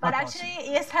 But actually,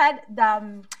 he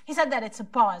said that it's a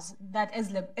pause. That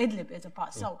Idlib is a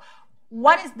pause. So,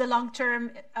 what is the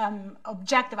long-term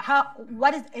objective?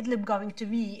 What is Idlib going to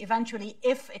be eventually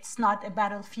if it's not a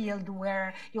battlefield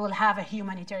where you will have a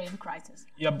humanitarian crisis?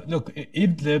 Yeah, but look,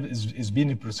 Idlib is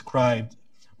being prescribed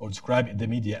or described in the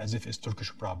media as if it's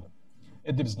Turkish problem.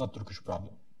 Idlib is not Turkish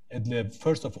problem. Idlib,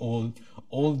 first of all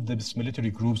these military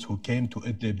groups who came to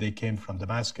Idlib, they came from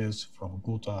Damascus, from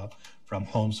Ghouta, from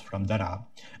Homs, from Daraa,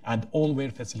 and all were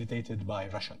facilitated by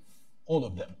Russia. All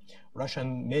of them.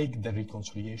 Russian make the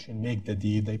reconciliation, make the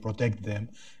deal, they protect them.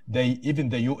 Even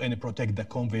the UN protect the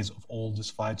convoys of all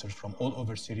these fighters from all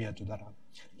over Syria to Daraa,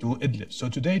 to Idlib. So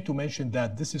today to mention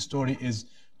that this story is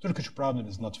Turkish problem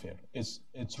is not fair.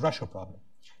 It's Russia problem.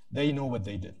 They know what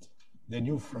they did. They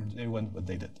knew from day one what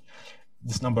they did.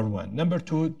 This number one. Number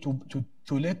two,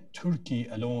 to let Turkey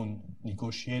alone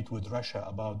negotiate with Russia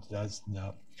about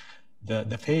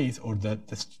the faith or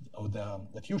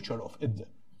the future of Idlib.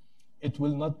 It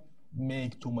will not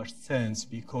make too much sense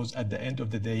because at the end of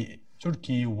the day,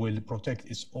 Turkey will protect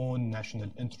its own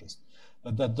national interest.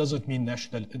 But that doesn't mean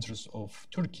national interest of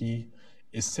Turkey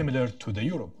is similar to the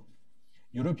Europe.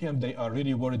 Europeans, they are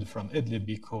really worried from Idlib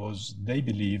because they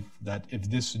believe that if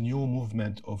this new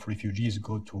movement of refugees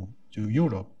go to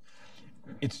Europe,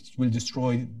 it will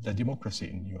destroy the democracy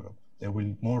in Europe.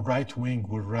 More right wing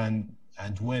will run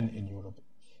and win in Europe.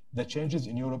 The changes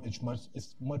in Europe is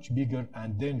much bigger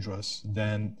and dangerous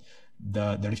than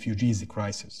the refugees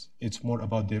crisis. It's more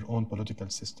about their own political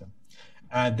system.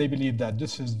 And they believe that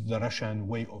this is the Russian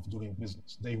way of doing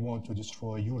business. They want to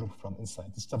destroy Europe from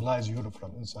inside, destabilize Europe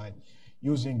from inside,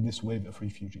 using this wave of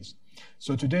refugees.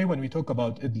 So today, when we talk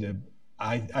about Idlib,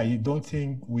 I don't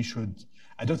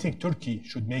think Turkey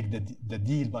should make the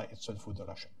deal by itself with the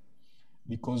Russian.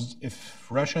 Because if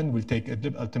Russian will take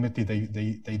Idlib, ultimately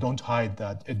they don't hide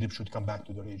that Idlib should come back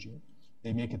to the regime.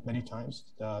 They make it many times.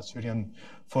 The Syrian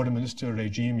foreign minister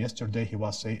regime yesterday, he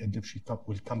was saying Idlib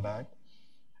will come back.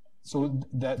 So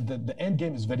the end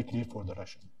game is very clear for the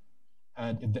Russian.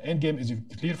 And if the end game is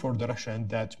clear for the Russian,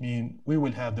 that means we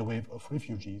will have the wave of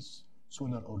refugees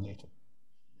sooner or later.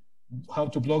 How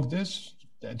to block this?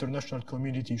 The international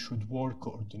community should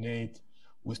coordinate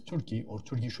with Turkey, or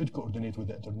Turkey should coordinate with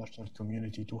the international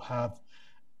community to have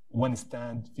one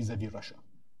stand vis-a-vis Russia.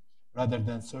 Rather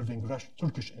than serving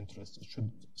Turkish interests, it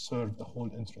should serve the whole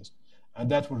interest. And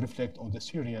that will reflect on the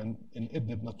Syrian in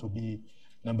Idlib not to be,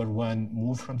 number one,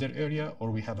 moved from their area,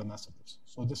 or we have a massacre.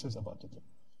 So this is about Idlib.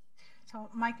 So,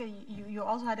 Michael, you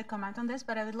also had a comment on this,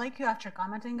 but I would like you, after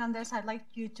commenting on this, I'd like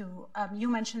you to, you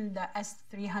mentioned the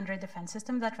S-300 defense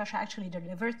system that Russia actually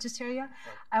delivered to Syria.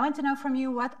 Right. I want to know from you,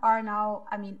 what are now,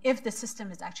 I mean, if the system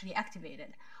is actually activated,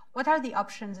 what are the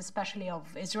options, especially of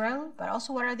Israel, but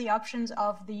also what are the options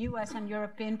of the US and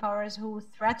European powers who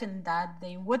threatened that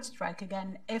they would strike again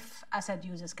if Assad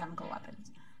uses chemical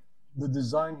weapons? The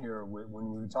design here,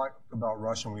 when we talk about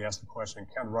Russia, and we ask the question,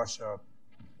 can Russia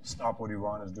stop what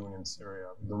Iran is doing in Syria?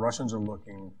 The Russians are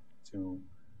looking to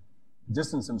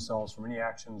distance themselves from any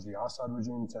actions the Assad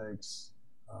regime takes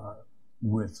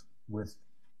with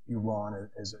Iran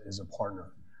as a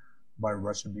partner, by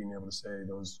Russia being able to say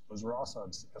those were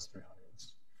Assad's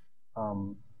S-300s.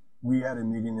 We had a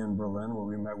meeting in Berlin where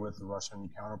we met with the Russian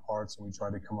counterparts, and we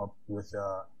tried to come up with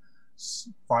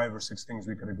 5 or 6 things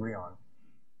we could agree on.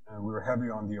 And we were heavy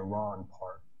on the Iran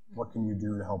part. What can you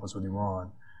do to help us with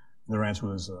Iran? And their answer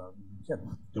was, you can't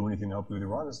do anything to help you with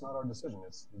Iran. It's not our decision.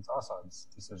 It's Assad's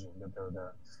decision that they're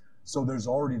there. So there's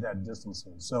already that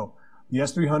distancing. So the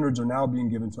S-300s are now being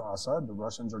given to Assad. The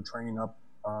Russians are training up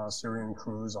Syrian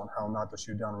crews on how not to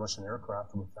shoot down Russian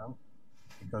aircraft with them,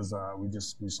 because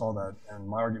we saw that. And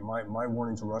my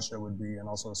warning to Russia would be, and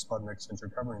also Sputnik, since you're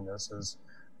covering this, is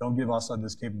don't give Assad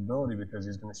this capability, because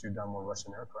he's going to shoot down more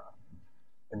Russian aircraft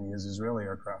than he is Israeli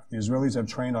aircraft. The Israelis have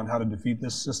trained on how to defeat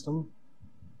this system.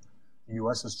 The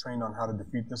U.S. has trained on how to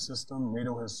defeat this system.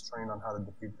 NATO has trained on how to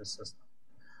defeat this system.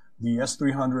 The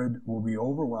S-300 will be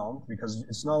overwhelmed, because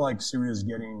it's not like Syria is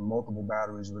getting multiple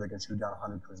batteries where they can shoot down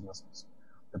 100 cruise missiles.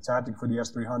 The tactic for the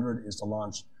S-300 is to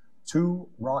launch 2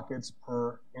 rockets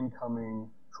per incoming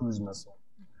cruise missile.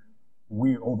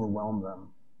 We overwhelmed them.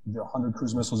 The 100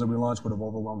 cruise missiles that we launched would have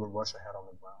overwhelmed what Russia had on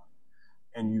the ground.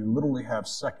 And you literally have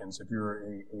seconds. If you're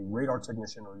a radar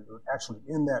technician, or you're actually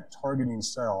in that targeting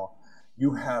cell,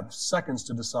 you have seconds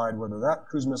to decide whether that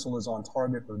cruise missile is on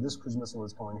target or this cruise missile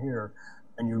is going here,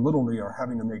 and you literally are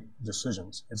having to make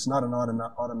decisions. It's not an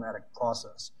automatic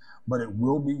process, but it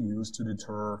will be used to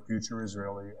deter future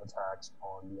Israeli attacks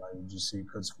on the IRGC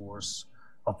Quds Force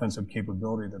offensive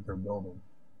capability that they're building.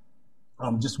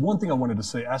 Just one thing I wanted to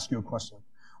say, ask you a question.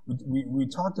 We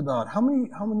talked about how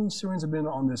many Syrians have been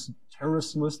on this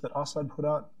terrorist list that Assad put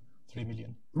out? 3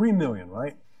 million. 3 million,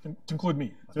 right? To include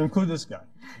me. To include this guy.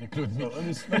 Include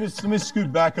me. So let me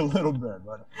scoot back a little bit.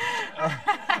 But,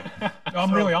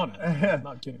 I'm really on it. I'm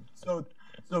not kidding. So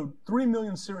 3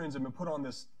 million Syrians have been put on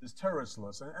this terrorist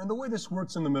list. And the way this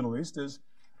works in the Middle East is,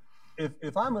 if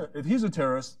he's a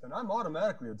terrorist, then I'm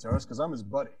automatically a terrorist because I'm his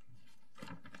buddy.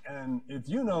 And if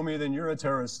you know me, then you're a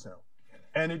terrorist too.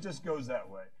 And it just goes that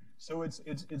way. So it's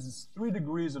 3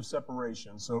 degrees of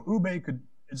separation. So Ube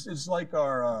it's like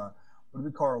our, what do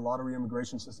we call our lottery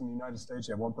immigration system in the United States?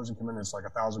 You have one person come in, and it's like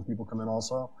 1,000 people come in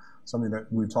also. Something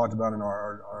that we've talked about in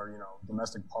our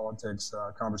domestic politics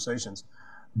conversations.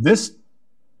 This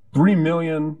 3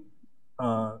 million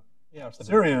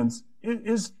Syrians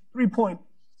is 3.7.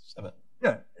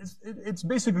 Yeah, it's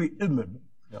basically Idlib.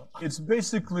 Yeah. It's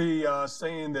basically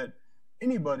saying that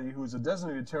anybody who is a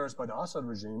designated terrorist by the Assad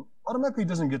regime automatically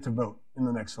doesn't get to vote in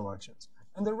the next elections,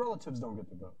 and their relatives don't get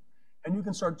to vote. And you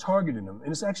can start targeting them.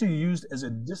 And it's actually used as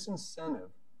a disincentive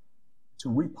to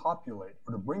repopulate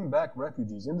or to bring back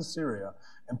refugees into Syria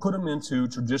and put them into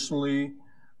traditionally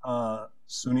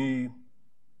Sunni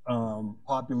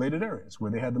populated areas where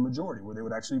they had the majority, where they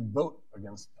would actually vote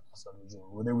against the Assad regime,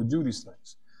 where they would do these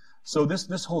things. So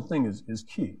this whole thing is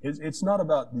key. It's not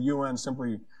about the UN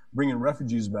simply bringing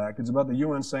refugees back. It's about the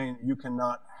UN saying you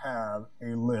cannot have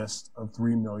a list of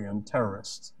 3 million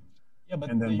terrorists. Yeah, but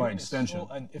and then the by UN extension, is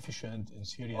so inefficient in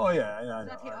Syria. Oh yeah, I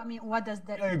know. I mean, what does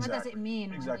that? Yeah, exactly. What does it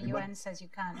mean exactly. when the UN says you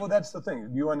can't? Well, that's the thing.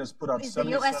 The UN has put out. Is the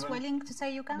US willing to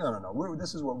say you can't? No.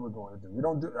 This is what we're going to do. We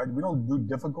don't do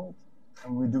difficult,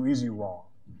 and we do easy wrong.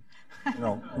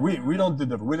 We don't do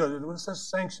difficult. It says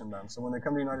sanction them. So when they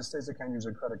come to the United States, they can't use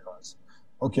their credit cards.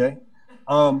 Okay.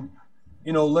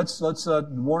 Let's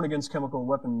warn against chemical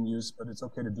weapon use, but it's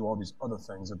okay to do all these other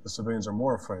things that the civilians are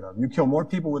more afraid of. You kill more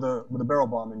people with a barrel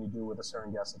bomb than you do with a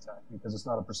sarin gas attack because it's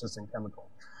not a persistent chemical.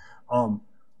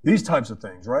 These types of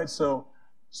things, right? So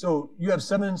So you have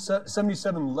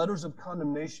 77 letters of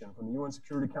condemnation from the UN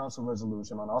Security Council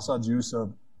resolution on Assad's use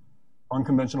of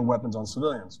unconventional weapons on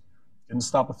civilians. Didn't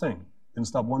stop a thing. Didn't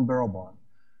stop one barrel bomb.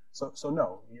 So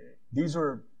no, these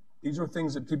are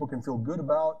things that people can feel good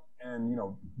about. And you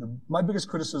know, my biggest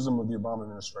criticism of the Obama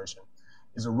administration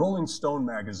is a Rolling Stone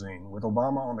magazine with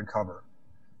Obama on the cover,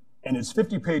 and it's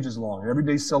 50 pages long. Every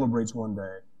day celebrates one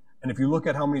day. And if you look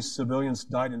at how many civilians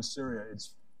died in Syria,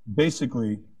 it's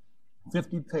basically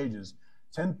 50 pages.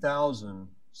 10,000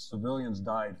 civilians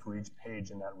died for each page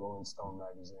in that Rolling Stone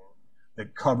magazine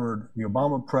that covered the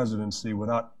Obama presidency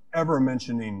without ever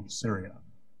mentioning Syria,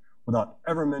 without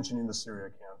ever mentioning the Syria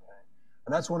campaign.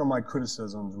 And that's one of my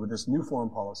criticisms with this new foreign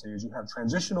policy is you have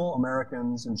transitional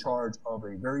Americans in charge of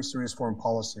a very serious foreign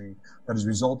policy that has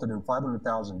resulted in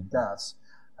 500,000 deaths.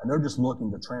 And they're just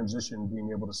looking to transition,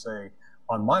 being able to say,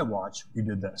 on my watch, we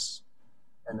did this,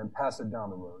 and then pass it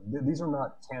down the road. These are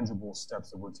not tangible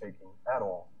steps that we're taking at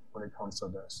all when it comes to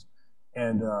this.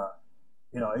 And,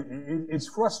 you know, it's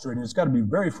frustrating. It's got to be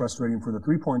very frustrating for the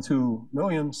 3.2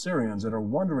 million Syrians that are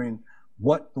wondering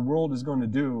what the world is going to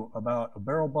do about a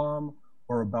barrel bomb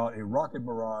or about a rocket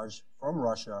barrage from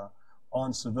Russia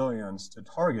on civilians to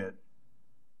target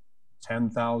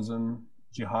 10,000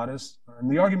 jihadists.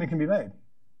 And the argument can be made.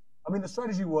 I mean, the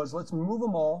strategy was, let's move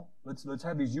them all. Let's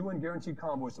have these UN guaranteed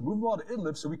convoys to move them all to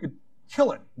Idlib so we could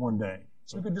kill it one day,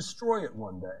 so we could destroy it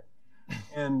one day.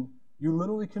 And you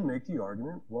literally can make the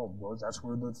argument, well, that's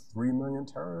where the 3 million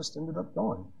terrorists ended up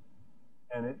going.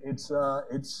 And it's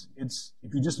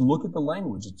if you just look at the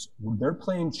language, they're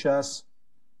playing chess,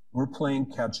 we're playing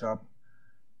catch up,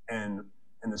 and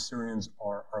the Syrians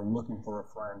are looking for a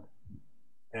friend.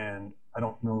 And I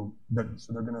don't know that,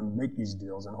 so they're going to make these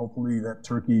deals, and hopefully that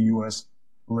Turkey-U.S.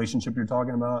 relationship you're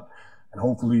talking about, and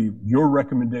hopefully your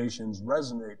recommendations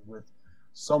resonate with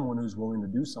someone who's willing to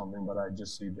do something. But I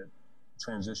just see that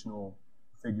transitional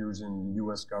figures in the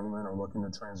U.S. government are looking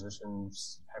to transition,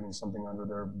 having something under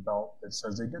their belt that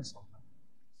says they did something.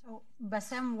 So,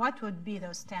 Bassem, what would be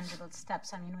those tangible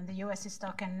steps? I mean, when the U.S. is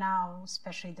talking now,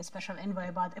 especially the special envoy,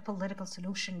 about a political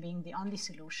solution being the only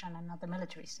solution and not the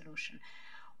military solution,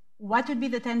 what would be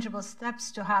the tangible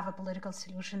steps to have a political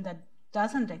solution that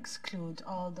doesn't exclude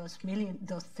all those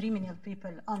 3 million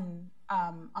people on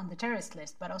the terrorist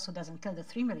list, but also doesn't kill the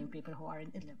 3 million people who are in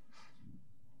Idlib?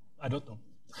 I don't know.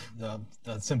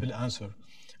 The simple answer.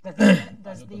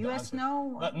 Does the U.S.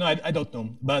 know? No, I don't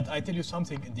know. But I tell you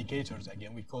something, indicators,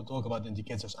 again, we could talk about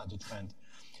indicators and the trend.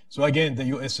 So again, the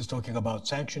U.S. is talking about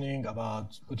sanctioning,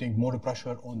 about putting more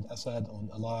pressure on Assad, on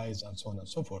allies, and so on and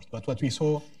so forth. But what we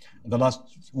saw in the last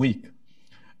week,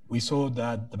 we saw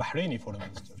that the Bahraini foreign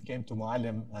minister came to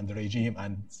Muallim and the regime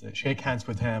and shake hands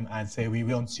with him and say, we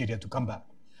want Syria to come back.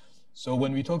 So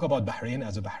when we talk about Bahrain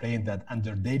as a Bahrain that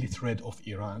under daily threat of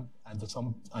Iran,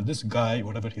 and this guy,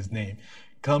 whatever his name,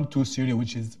 come to Syria,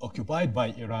 which is occupied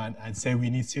by Iran, and say we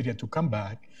need Syria to come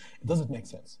back, it doesn't make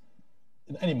sense.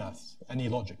 In any math, any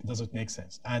logic, it doesn't make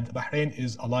sense. And Bahrain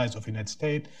is allies of the United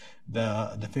States.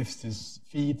 The fifth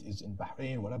fleet is in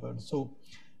Bahrain, whatever.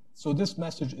 So this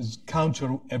message is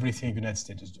counter everything the United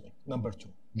States is doing. Number two,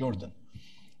 Jordan.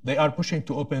 They are pushing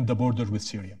to open the border with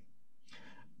Syria.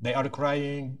 They are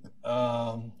crying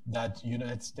that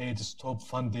United States stop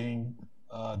funding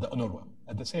the UNRWA.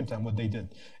 At the same time, what they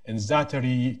did in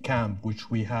Zaatari camp, which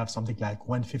we have something like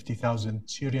 150,000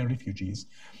 Syrian refugees,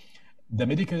 the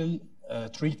medical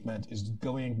treatment is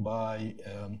going by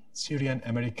Syrian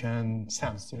American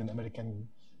SAMS, Syrian American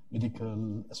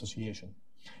Medical Association,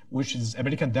 which is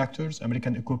American doctors,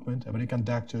 American equipment, American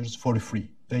doctors for free.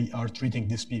 They are treating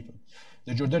these people.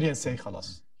 The Jordanians say,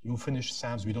 "Khalas, you finish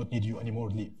SAMS, we don't need you anymore,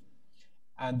 leave."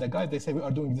 And the guys, they say, "We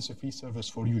are doing this a free service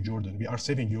for you, Jordan. We are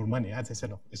saving your money." And they said,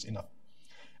 "No, it's enough."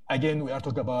 Again, we are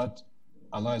talking about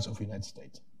allies of the United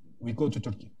States. We go to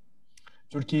Turkey.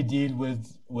 Turkey deal with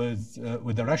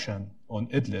the Russian on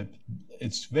Idlib.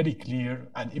 It's very clear,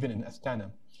 and even in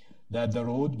Astana, that the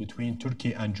road between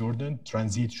Turkey and Jordan,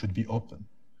 transit should be open.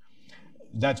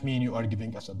 That means you are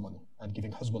giving Assad money and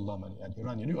giving Hezbollah money and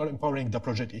Iran. You are empowering the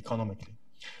project economically.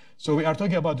 So we are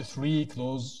talking about the three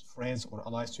close friends or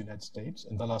allies to the United States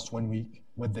in the last 1 week,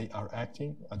 what they are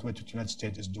acting and what the United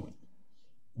States is doing.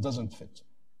 It doesn't fit.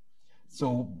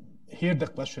 So here the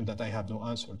question that I have no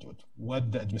answer to it.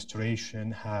 What the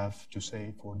administration have to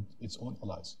say for its own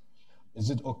allies? Is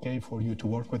it okay for you to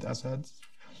work with Assad?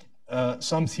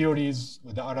 Some theories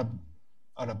with the Arab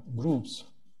groups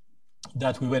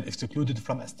that we were excluded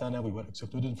from Astana, we were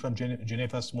excluded from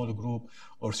Geneva small group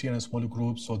or Syrian small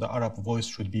group, so the Arab voice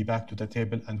should be back to the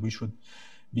table and we should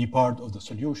be part of the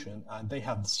solution, and they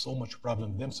have so much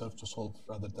problem themselves to solve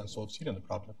rather than solve Syrian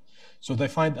problem. So they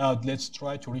find out, let's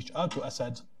try to reach out to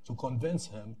Assad to convince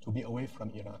him to be away from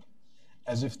Iran,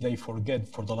 as if they forget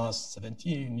for the last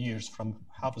 17 years from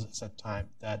Hafez Assad time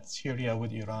that Syria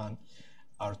with Iran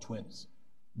are twins.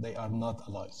 They are not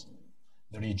allies.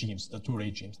 The regimes, the two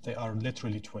regimes, they are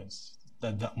literally twins.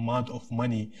 That the amount of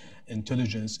money,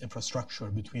 intelligence, infrastructure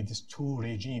between these two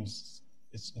regimes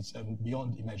is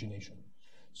beyond imagination.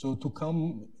 So to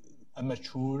come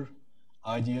mature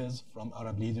ideas from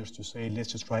Arab leaders to say,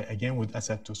 let's just try again with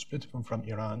Assad to split him from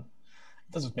Iran,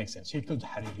 doesn't make sense. He killed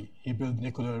Hariri. He built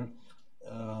nuclear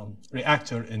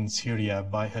reactor in Syria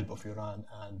by help of Iran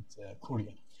and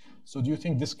Korea. So do you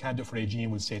think this kind of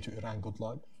regime will say to Iran, good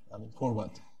luck? I mean, for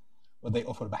what? What they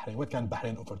offer Bahrain? What can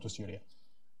Bahrain offer to Syria?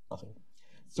 Nothing.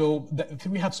 So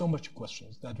we have so much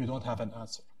questions that we don't have an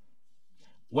answer.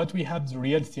 What we have, the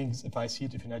real things, if I see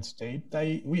it in the United States,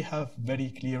 we have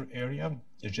very clear area,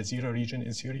 the Jazeera region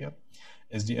in Syria,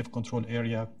 SDF control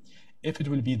area. If it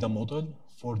will be the model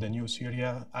for the new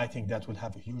Syria, I think that will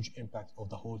have a huge impact of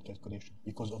the whole calculation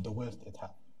because of the wealth it has.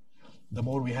 The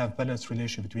more we have balanced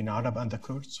relation between Arab and the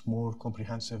Kurds, more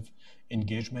comprehensive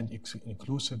engagement,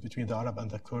 inclusive between the Arab and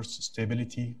the Kurds,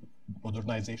 stability,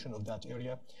 modernization of that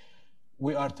area.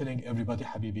 We are telling everybody,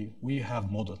 Habibi, we have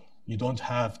model. You don't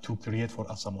have to create for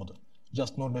us a model.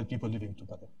 Just normal people living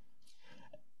together.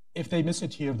 If they miss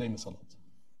it here, they miss a lot.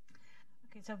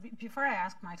 Okay, so before I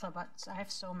ask Michael about, I have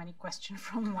so many questions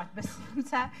from what Bassam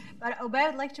said, but Ubaid,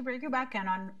 I'd like to bring you back in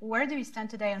on where do we stand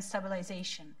today on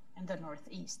stabilization in the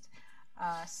Northeast?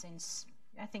 Since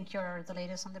I think you're the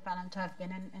latest on the panel to have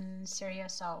been in Syria,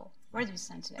 so where do we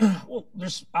stand today? Well,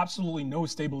 there's absolutely no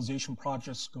stabilization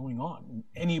projects going on in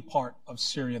any part of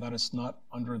Syria that is not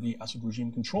under the Assad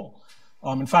regime control.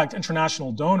 In fact,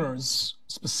 international donors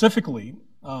specifically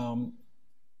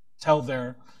tell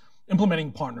their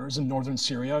implementing partners in northern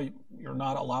Syria, you're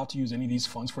not allowed to use any of these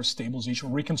funds for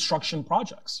stabilization reconstruction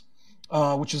projects,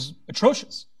 which is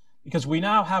atrocious because we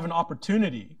now have an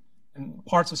opportunity in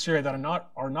parts of Syria that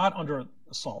are not under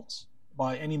assault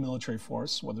by any military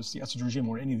force, whether it's the Assad regime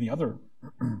or any of the other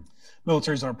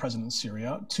militaries that are present in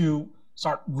Syria, to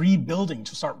start rebuilding,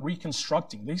 to start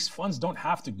reconstructing. These funds don't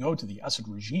have to go to the Assad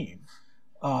regime.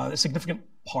 A significant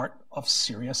part of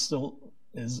Syria still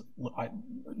is,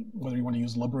 whether you want to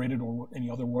use liberated or any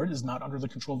other word, is not under the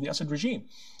control of the Assad regime.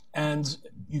 And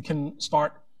you can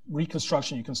start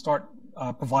reconstruction, you can start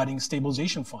providing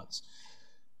stabilization funds.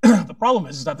 The problem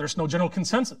is that there's no general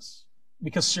consensus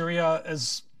because Syria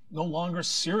is no longer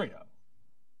Syria.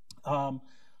 The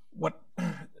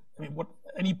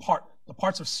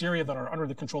parts of Syria that are under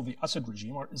the control of the Assad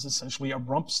regime is essentially a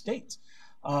rump state.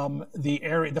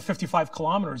 The 55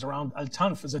 kilometers around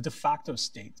Al-Tanf is a de facto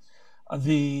state.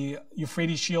 The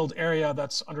Euphrates Shield area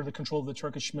that's under the control of the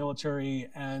Turkish military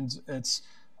and its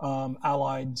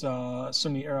allied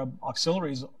Sunni Arab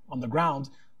auxiliaries on the ground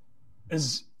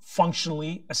is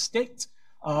functionally a state.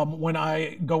 When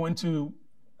I go into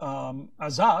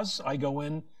Azaz, I go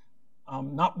in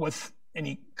not with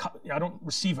any, I don't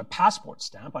receive a passport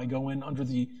stamp. I go in under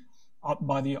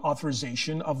by the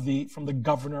authorization from the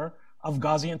governor of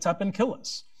Gaziantep and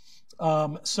Kilis.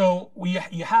 So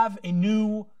you have a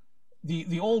new,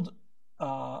 the old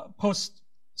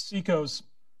post-Seiko's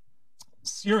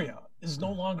Syria is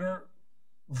no longer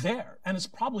there, and it's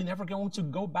probably never going to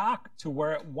go back to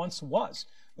where it once was.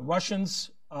 The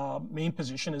Russians' main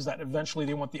position is that eventually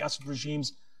they want the Assad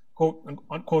regime's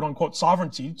quote unquote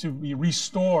sovereignty to be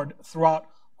restored throughout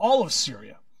all of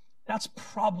Syria. That's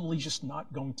probably just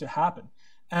not going to happen.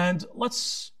 And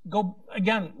let's go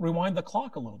again, rewind the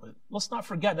clock a little bit. Let's not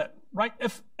forget that, right?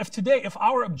 If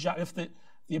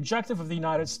the objective of the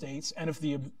United States and if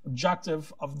the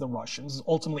objective of the Russians is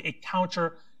ultimately a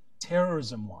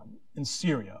counter-terrorism one in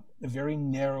Syria, a very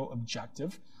narrow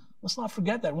objective, let's not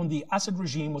forget that when the Assad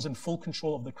regime was in full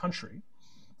control of the country,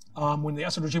 when the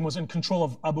Assad regime was in control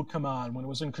of Abu Kamal, when it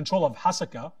was in control of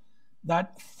Hasaka,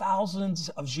 that thousands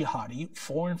of jihadi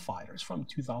foreign fighters from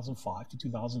 2005 to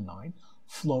 2009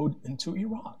 flowed into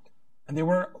Iraq. And they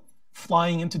were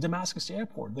flying into Damascus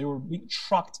airport. They were being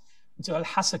trucked into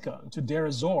Al-Hasaka, into Deir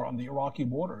ez-Zor on the Iraqi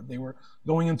border. They were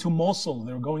going into Mosul.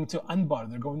 They were going to Anbar.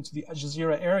 They're going to the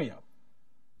Al-Jazeera area.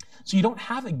 So you don't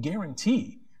have a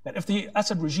guarantee that if the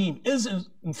Assad regime is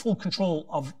in full control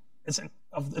of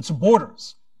its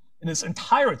borders in its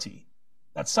entirety,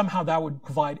 that somehow that would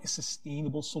provide a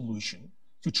sustainable solution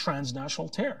to transnational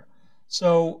terror.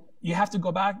 So you have to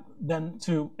go back then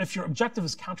to, if your objective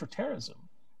is counterterrorism,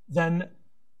 then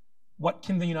what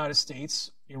can the United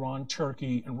States, Iran,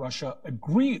 Turkey, and Russia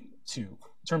agree to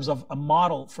in terms of a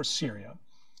model for Syria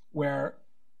where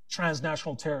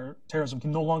transnational terrorism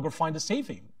can no longer find a safe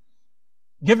haven.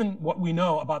 Given what we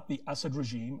know about the Assad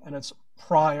regime and its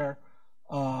prior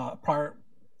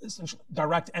essentially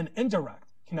direct and indirect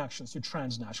connections to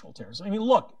transnational terrorism. I mean,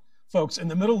 look, folks, in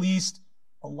the Middle East,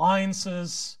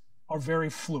 alliances are very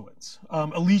fluid.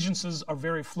 Allegiances are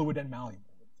very fluid and malleable.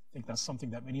 I think that's something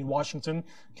that many in Washington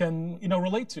can,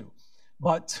 relate to.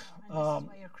 But and this is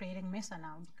why you're creating MESA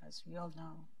now, because we all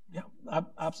know. Yeah,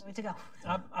 absolutely.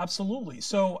 Absolutely.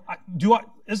 So,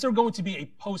 is there going to be a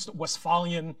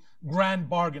post-Westphalian grand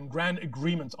bargain, grand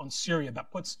agreement on Syria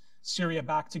that puts Syria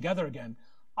back together again?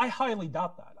 I highly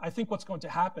doubt that. I think what's going to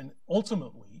happen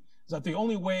ultimately is that the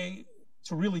only way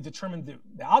to really determine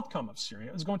the outcome of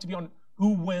Syria is going to be on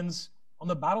who wins on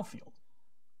the battlefield.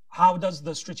 How does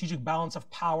the strategic balance of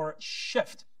power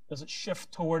shift? Does it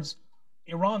shift towards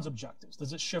Iran's objectives?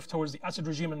 Does it shift towards the Assad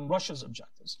regime and Russia's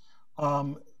objectives?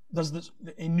 Does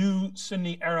a new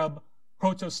Sunni Arab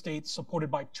proto-state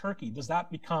supported by Turkey, does that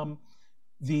become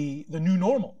the new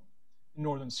normal in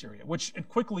northern Syria, which it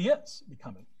quickly is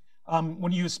becoming?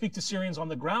 When you speak to Syrians on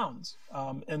the ground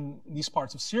in these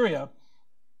parts of Syria,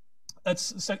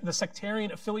 it's the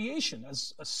sectarian affiliation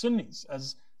as Sunnis,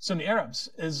 as Sunni Arabs,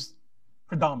 is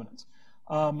predominant.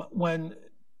 When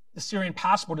the Syrian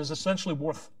passport is essentially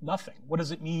worth nothing, what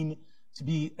does it mean to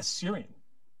be a Syrian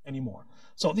anymore?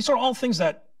 So these are all things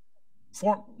that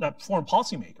foreign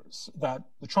policymakers, that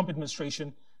the Trump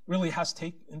administration really has to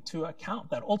take into account,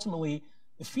 that ultimately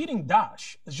defeating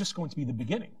Daesh is just going to be the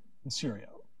beginning in Syria.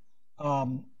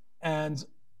 And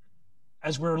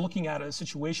as we're looking at a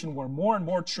situation where more and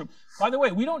more troops, by the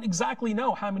way, we don't exactly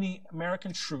know how many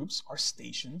American troops are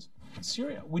stationed in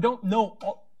Syria. We don't know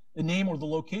the name or the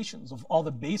locations of all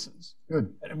the bases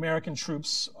that American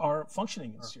troops are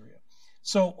functioning in Syria.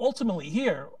 So ultimately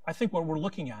here, I think what we're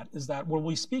looking at is that when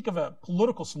we speak of a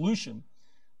political solution,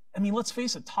 I mean, let's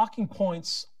face it, talking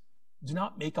points do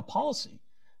not make a policy.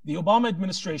 The Obama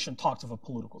administration talked of a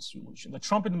political solution. The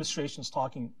Trump administration is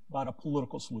talking about a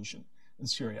political solution in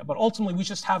Syria. But ultimately, we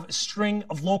just have a string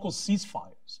of local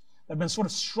ceasefires that have been sort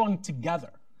of strung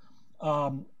together.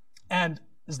 And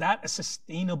is that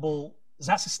sustainable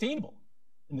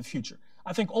in the future?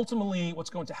 I think ultimately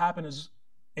what's going to happen is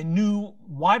a new,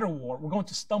 wider war. We're going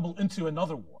to stumble into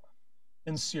another war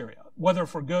in Syria, whether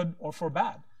for good or for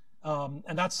bad.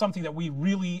 And that's something that we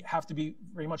really have to be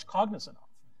very much cognizant of,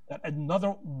 that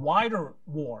another wider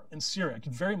war in Syria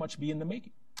could very much be in the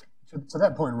making. To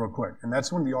that point, real quick, and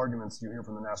that's one of the arguments you hear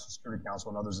from the National Security Council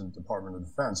and others in the Department of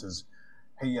Defense is,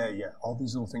 hey, yeah, all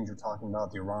these little things you're talking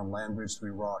about, the Iran land bridge to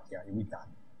Iraq, yeah, we got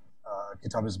it.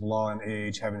 Kataib Hezbollah and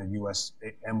AH having a U.S.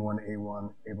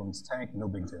 M1A1 Abrams tank, no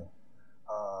big deal.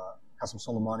 Qasem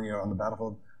Soleimani on the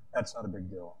battlefield, that's not a big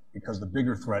deal, because the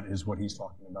bigger threat is what he's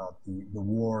talking about,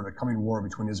 the coming war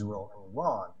between Israel and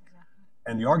Iran.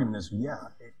 And the argument is,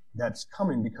 that's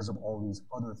coming because of all these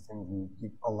other things we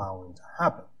keep allowing to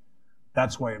happen.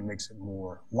 That's why it makes it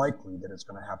more likely that it's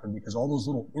going to happen, because all those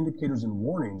little indicators and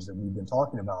warnings that we've been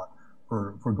talking about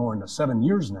for going to 7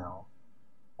 years now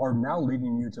are now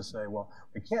leading you to say, well,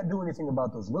 we can't do anything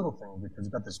about those little things because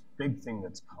we've got this big thing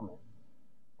that's coming.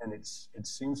 And it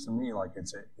seems to me like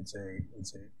it's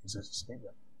a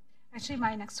statement. Actually,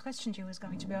 my next question to you is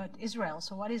going to be about Israel.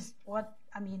 So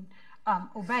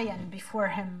Ubay and before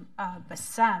him,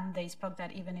 Bassam, they spoke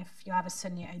that even if you have a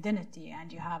Sunni identity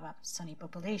and you have a Sunni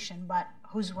population, but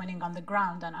who's winning on the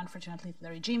ground? And unfortunately, the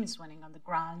regime is winning on the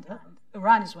ground, and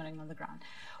Iran is winning on the ground.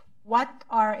 What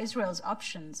are Israel's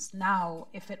options now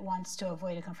if it wants to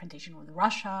avoid a confrontation with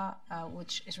Russia,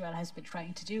 which Israel has been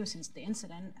trying to do since the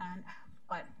incident? And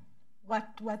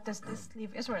what does this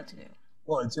leave Israel to do?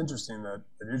 Well, it's interesting that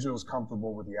Israel is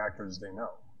comfortable with the actors they know.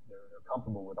 They're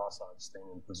comfortable with Assad staying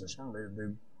in position. They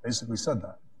basically said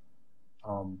that.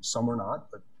 Some are not,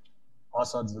 but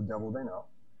Assad's the devil they know.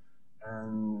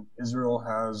 And Israel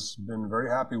has been very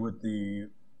happy with the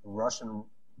Russian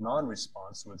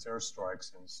non-response to its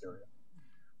airstrikes in Syria.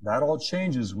 That all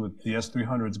changes with the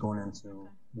S-300s going into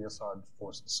the Assad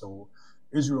forces. So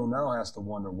Israel now has to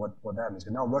wonder what that means.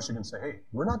 And now Russia can say, hey,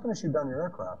 we're not going to shoot down your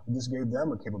aircraft. We just gave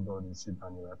them a capability to shoot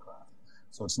down your aircraft.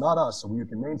 So it's not us, so we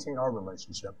can maintain our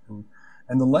relationship.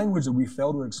 And the language that we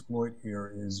fail to exploit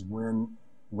here is when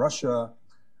Russia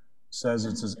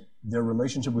says their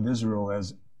relationship with Israel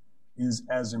is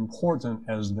as important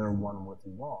as their one with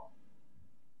Iran,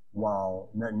 while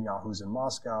Netanyahu's in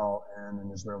Moscow and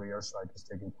an Israeli airstrike is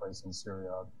taking place in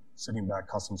Syria, sitting back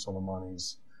Qasem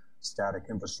Soleimani's static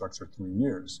infrastructure 3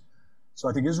 years. So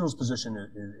I think Israel's position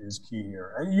is key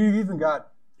here. And you even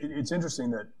got, it's interesting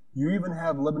that you even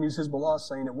have Lebanese Hezbollah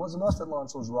saying it wasn't us that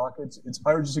launched those rockets, it's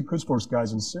IRGC Quds Force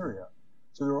guys in Syria.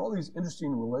 So So there are all these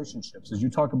interesting relationships. As you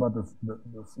talk about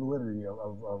the fluidity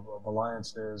of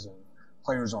alliances and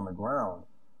players on the ground,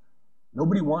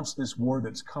 nobody wants this war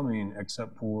that's coming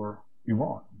except for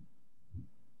Iran.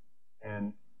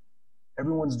 And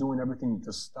everyone's doing everything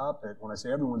to stop it. When I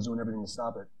say everyone's doing everything to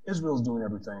stop it, Israel's doing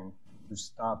everything to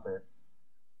stop it.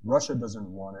 Russia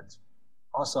doesn't want it.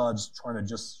 Assad's trying to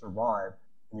just survive,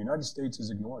 and the United States is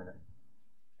ignoring it.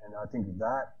 And I think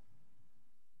that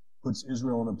puts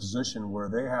Israel in a position where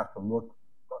they have to look.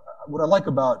 What I like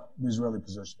about the Israeli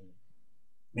position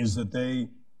is that they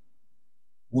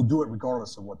will do it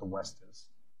regardless of what the West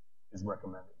is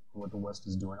recommending, what the West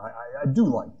is doing. I do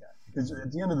like that, because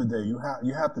at the end of the day, you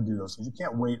have to do those things. You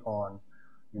can't wait on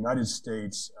the United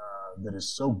States that is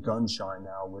so gun-shy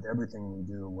now with everything we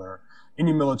do, where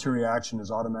any military action is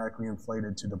automatically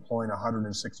inflated to deploying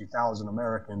 160,000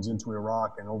 Americans into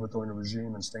Iraq and overthrowing a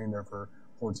regime and staying there for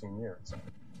 14 years.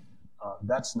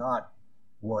 That's not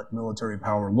what military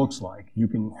power looks like. You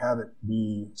can have it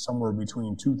be somewhere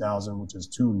between 2,000, which is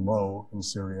too low in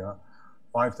Syria,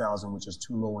 5,000, which is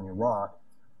too low in Iraq,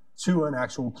 to an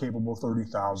actual capable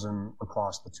 30,000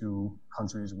 across the two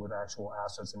countries with actual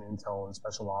assets and intel and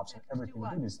special ops and everything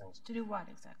to do these things. To do what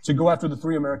exactly? To go after the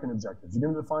three American objectives. You're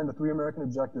going to define the three American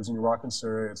objectives in Iraq and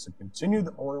Syria. It's to continue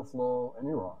the oil flow in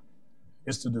Iraq.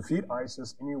 It's to defeat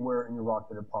ISIS anywhere in Iraq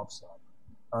that it pops up.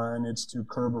 And it's to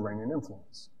curb Iranian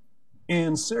influence.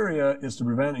 In Syria, it's to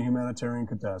prevent a humanitarian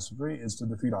catastrophe. It's to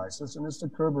defeat ISIS, and it's to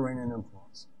curb Iranian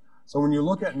influence. So when you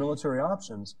look at military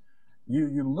options,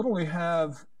 you literally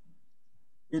have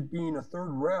it being a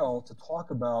third rail to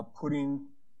talk about putting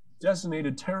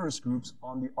designated terrorist groups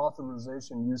on the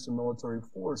authorization use of military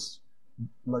force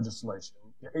legislation,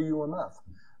 the AUMF.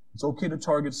 It's okay to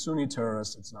target Sunni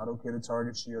terrorists. It's not okay to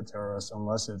target Shia terrorists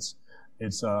unless it's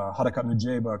Harakat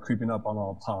Nujaba creeping up on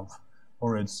Al-Tanf,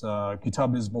 or it's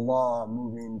Kitab Hezbollah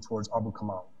moving towards Abu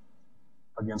Kamal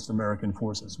against American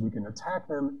forces. We can attack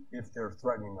them if they're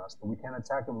threatening us, but we can't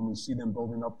attack them when we see them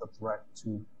building up the threat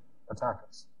to attack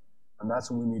us. And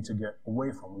that's what we need to get away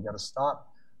from. We got to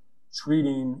stop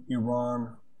treating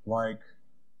Iran like,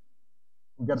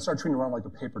 we got to start treating Iran like the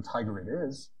paper tiger it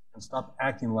is, and stop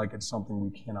acting like it's something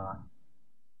we cannot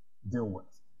deal with.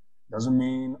 Doesn't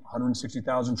mean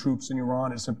 160,000 troops in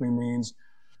Iran. It simply means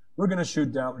we're going to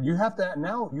shoot down. You have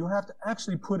to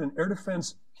actually put an air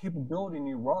defense capability in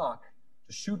Iraq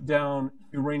to shoot down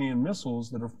Iranian missiles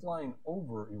that are flying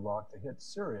over Iraq to hit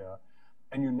Syria.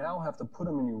 And you now have to put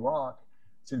them in Iraq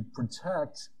to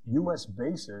protect U.S.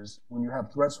 bases when you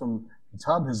have threats from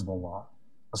Kitab Hezbollah,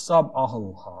 Asab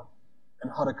Ahl-Haq,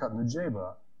 and Harakat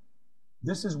Nujaba.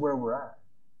 This is where we're at.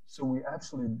 So we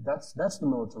actually, that's the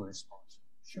military response.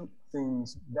 Shoot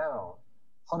things down,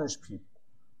 punish people,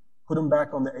 put them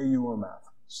back on the AUMF,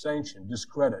 sanction,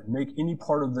 discredit, make any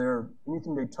part of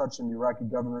anything they touch in the Iraqi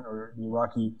government or the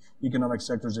Iraqi economic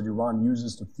sectors that Iran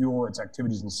uses to fuel its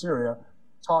activities in Syria,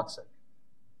 toxic.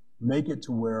 Make it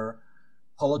to where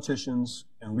politicians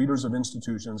and leaders of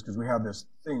institutions, because we have this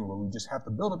thing where we just have to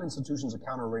build up institutions to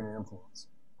counter Iranian influence.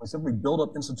 We simply build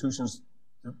up institutions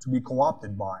to be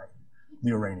co-opted by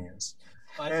the Iranians.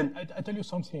 I tell you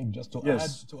something just to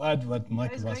add what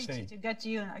Michael was saying. To get to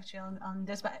you actually on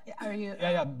this, but are you?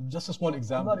 Yeah, just a small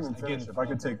example. I'm not even finished. If I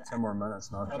could take 10 more minutes,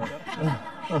 not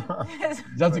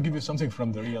just to give you something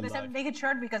from the real life. Make it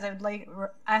short because I would like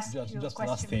ask you a question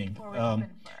last thing. before we open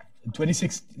for.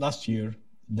 Last year,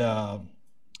 the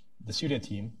Syria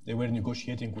team, they were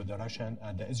negotiating with the Russian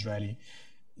and the Israeli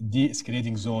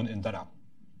de-escalating zone in Daraa.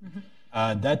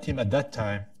 Mm-hmm. That team at that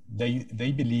time,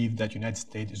 they believe that United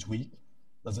States is weak,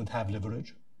 doesn't have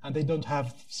leverage, and they don't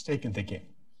have stake in the game.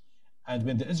 And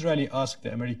when the Israeli asked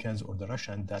the Americans or the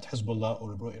Russian that Hezbollah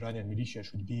or pro-Iranian militia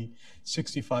should be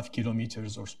 65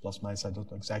 kilometers or plus minus, I don't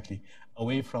know exactly,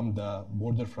 away from the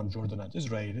border from Jordan and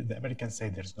Israel, the Americans say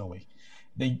there's no way.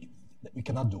 We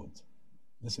cannot do it.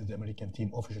 This is the American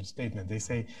team official statement. They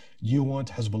say, do you want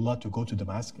Hezbollah to go to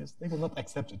Damascus? They will not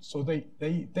accept it. So they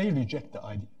reject the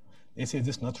idea. They say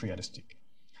this is not realistic.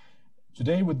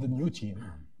 Today with the new team,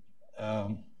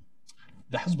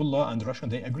 the Hezbollah and the Russian,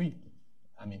 they agree.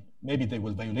 I mean, maybe they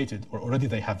will violate it, or already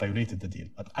they have violated the deal.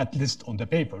 But at least on the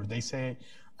paper, they say,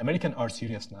 Americans are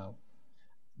serious now.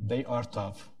 They are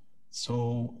tough.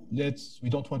 So we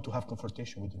don't want to have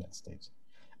confrontation with the United States.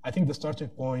 I think the starting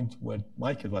point where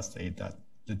Michael was saying that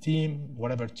the team,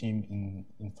 whatever team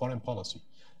in foreign policy,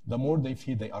 the more they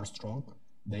feel they are strong,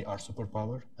 they are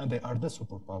superpower, and they are the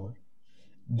superpower,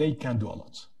 they can do a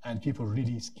lot. And people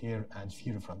really scare and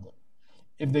fear from them.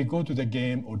 If they go to the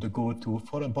game or they go to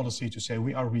foreign policy to say,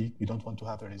 we are weak, we don't want to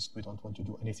have a risk, we don't want to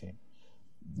do anything,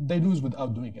 they lose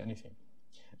without doing anything.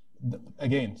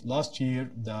 again, last year,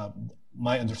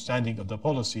 my understanding of the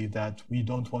policy that we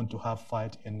don't want to have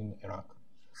fight in Iraq,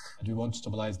 and we want to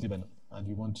stabilize Lebanon, and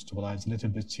we want to stabilize a little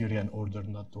bit Syria in order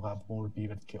not to have more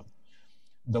people killed.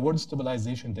 The word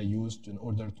stabilization they used in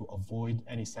order to avoid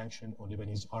any sanction on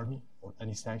Lebanese army or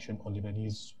any sanction on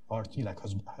Lebanese party like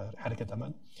Harakat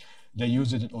Amal. They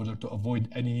used it in order to avoid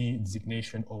any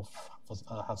designation of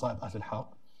Hazaib al-Haq,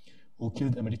 who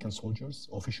killed American soldiers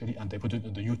officially, and they put it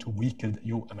in the YouTube, we killed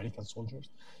you American soldiers.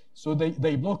 So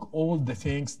they block all the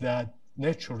things that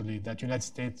naturally that United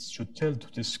States should tell to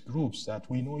these groups that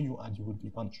we know you and you will be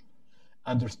punished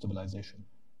under stabilization.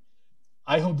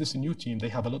 I hope this new team, they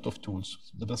have a lot of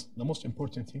tools. The most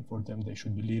important thing for them, they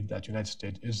should believe that United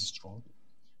States is strong.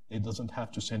 It doesn't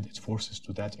have to send its forces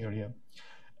to that area.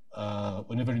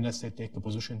 Whenever United States take a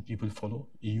position, people follow,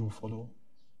 EU follow,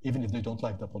 even if they don't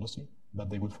like the policy, but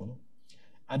they will follow.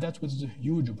 And that was a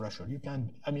huge pressure.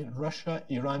 Russia,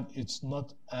 Iran, it's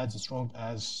not as strong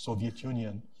as Soviet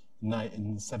Union in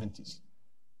the 70s.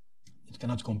 It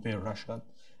cannot compare Russia,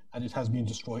 and it has been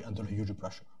destroyed under huge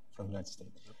pressure from the United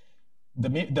States.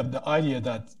 The idea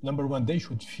that, number one, they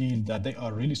should feel that they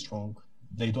are really strong.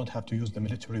 They don't have to use the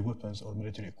military weapons or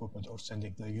military equipment or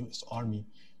sending the US Army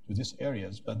to these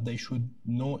areas, but they should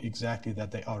know exactly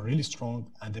that they are really strong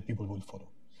and the people will follow.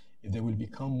 If they will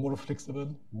become more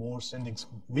flexible, more sending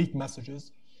weak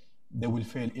messages, they will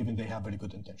fail even they have very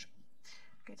good intention.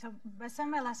 Okay, so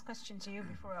Bassam, my last question to you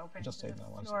before I open Just to say the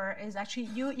now, floor is actually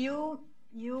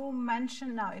you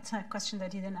mentioned, no, it's a question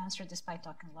that you didn't answer despite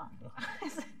talking long.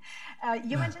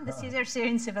 You mentioned the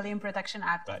Syrian Civilian Protection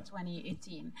Act of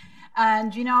 2018.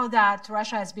 And you know that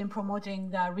Russia has been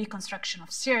promoting the reconstruction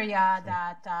of Syria,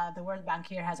 that the World Bank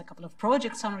here has a couple of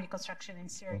projects on reconstruction in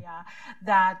Syria,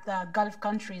 that the Gulf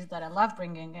countries that I love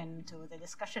bringing into the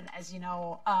discussion, as you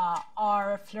know,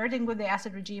 are flirting with the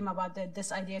Assad regime about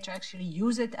this idea to actually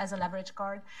use it as a leverage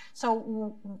card.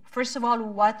 So first of all,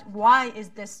 why is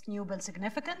this new bill significant?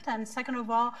 And second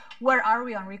of all, where are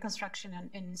we on reconstruction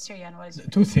in Syria? And what is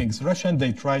Two things. Russia,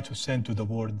 they try to send to the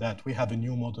world that we have a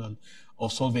new model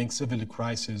of solving civil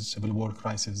war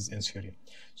crisis in Syria.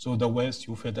 So the West,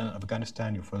 you failed in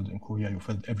Afghanistan, you failed in Korea, you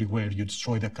failed everywhere, you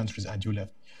destroy the countries and you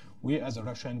left. We as a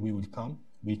Russian, we will come,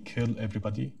 we kill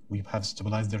everybody, we have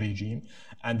stabilized the regime,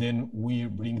 and then we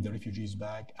bring the refugees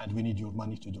back and we need your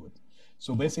money to do it.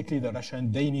 So basically, the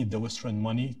Russian, they need the Western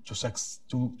money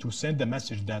to send the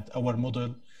message that our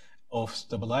model of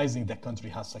stabilizing the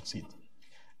country has succeeded.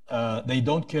 They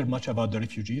don't care much about the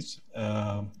refugees.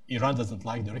 Iran doesn't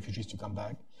like the refugees to come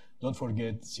back. Don't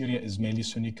forget, Syria is mainly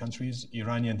Sunni countries.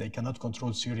 Iranian, they cannot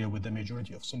control Syria with the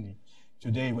majority of Sunni.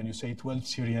 Today, when you say 12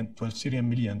 Syrian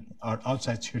million are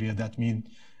outside Syria, that means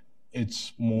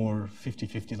it's more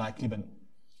 50-50 like Lebanon.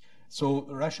 So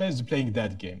Russia is playing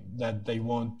that game, that they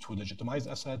want to legitimize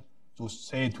Assad, to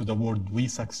say to the world, we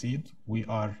succeed, we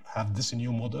have this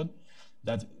new model.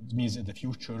 That means in the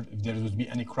future, if there would be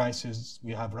any crisis,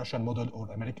 we have Russian model or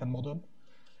American model,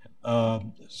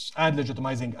 and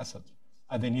legitimizing Assad,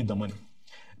 and they need the money.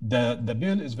 The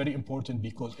bill is very important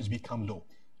because it's become law,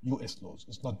 US laws.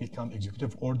 It's not become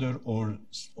executive order or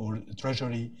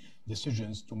treasury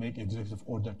decisions to make executive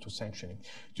order to sanctioning.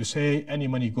 To say any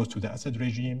money goes to the Assad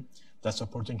regime that's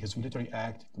supporting his military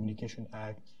act, communication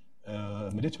act,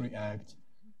 military act,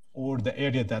 or the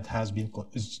area that has been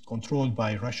is controlled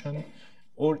by Russian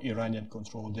or Iranian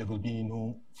control, there will be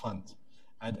no fund.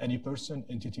 And any person,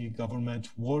 entity, government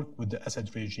work with the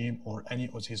Assad regime or any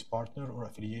of his partner or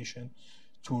affiliation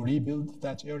to rebuild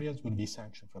that areas will be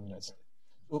sanctioned from the United States.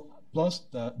 So, plus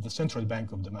the central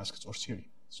bank of Damascus or Syria.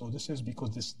 So this is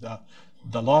because this is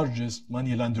the largest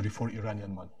money laundry for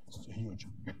Iranian money. It's huge.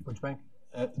 Which bank?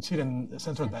 Syrian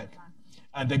central bank.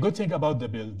 And the good thing about the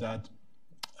bill that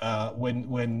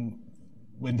when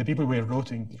the people were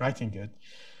writing it,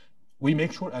 we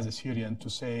make sure as a Syrian to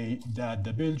say that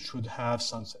the bill should have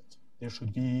sunset. There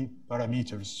should be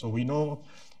parameters. So we know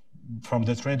from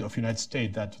the trend of United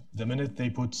States that the minute they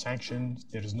put sanctions,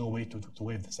 there is no way to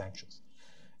waive the sanctions.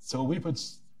 So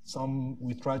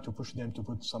we try to push them to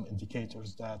put some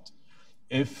indicators that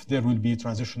if there will be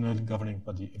transitional governing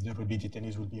body, if there will be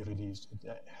detainees will be released, if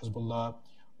Hezbollah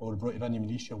or pro-Iranian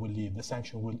militia will leave, the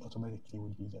sanction will automatically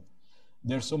be there.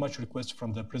 There's so much request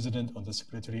from the President on the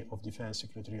Secretary of Defense,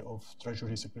 Secretary of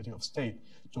Treasury, Secretary of State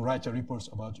to write reports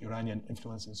about Iranian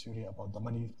influence in Syria, about the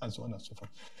money, and so on and so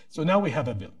forth. So now we have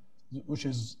a bill, which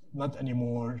is not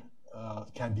anymore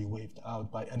can be waived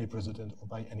out by any president or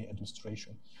by any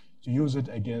administration to use it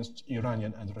against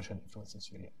Iranian and Russian influence in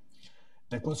Syria.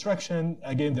 The construction,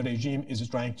 again, the regime is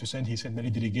trying to send, he sent many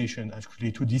delegations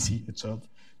actually to DC itself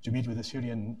to meet with the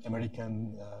Syrian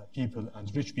American people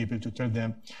and rich people to tell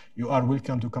them, you are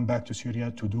welcome to come back to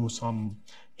Syria to do some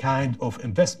kind of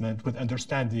investment with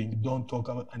understanding, don't talk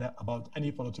about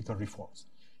any political reforms.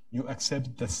 You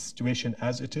accept the situation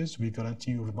as it is, we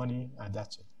guarantee your money, and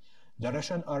that's it. The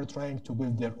Russians are trying to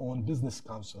build their own business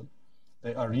council.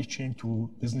 They are reaching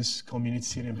to business community,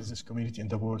 Syrian business community in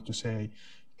the world to say,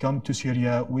 come to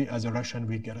Syria, we as a Russian,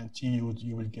 we guarantee you,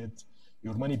 you will get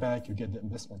your money back, you get the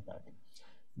investment back.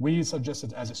 We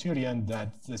suggested as a Syrian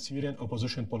that the Syrian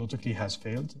opposition politically has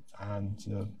failed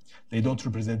and they don't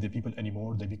represent the people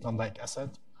anymore. They become like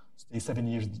Assad, stay 7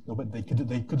 years, but they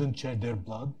couldn't share their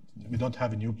blood. We don't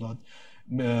have a new blood.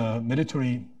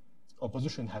 Military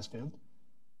opposition has failed.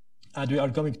 And we are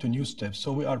going to new steps.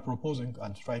 So we are proposing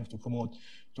and trying to promote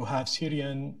to have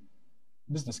Syrian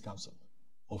business council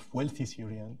of wealthy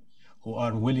Syrians who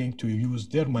are willing to use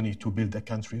their money to build the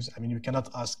countries. I mean, we cannot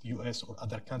ask US or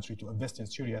other country to invest in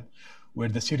Syria where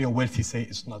the Syrian wealthy say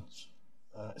it's not,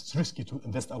 it's risky to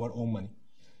invest our own money.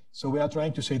 So we are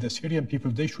trying to say the Syrian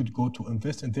people, they should go to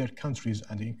invest in their countries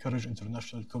and encourage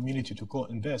international community to go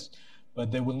invest,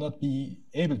 but they will not be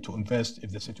able to invest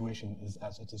if the situation is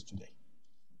as it is today.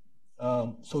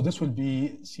 So this will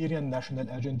be Syrian national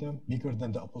agenda, bigger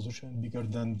than the opposition, bigger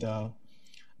than the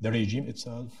regime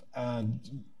itself. And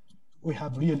we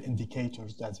have real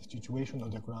indicators that the situation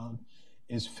on the ground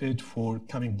is fit for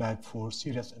coming back for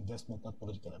serious investment, not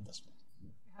political investment. You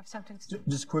have something to say?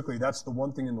 Just quickly, that's the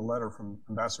one thing in the letter from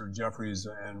Ambassador Jeffries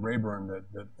and Rayburn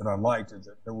that I liked, is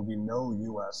that there will be no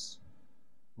U.S.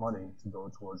 money to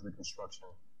go towards reconstruction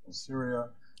in Syria,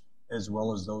 as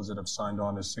well as those that have signed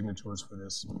on as signatories for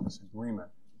this agreement.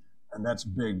 And that's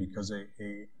big because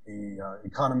a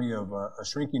economy of a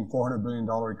shrinking $400 billion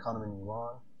economy in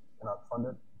Iran cannot fund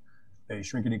it. A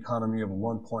shrinking economy of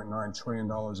 $1.9 trillion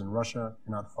in Russia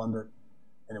cannot fund it.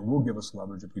 And it will give us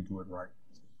leverage if we do it right.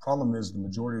 The problem is the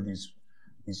majority of these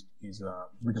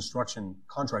reconstruction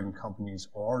contracting companies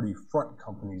are already front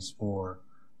companies for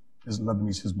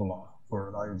Lebanese Hezbollah,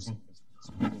 for the IRGC,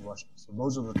 Russia. So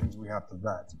those are the things we have to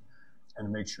vet and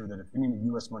make sure that if any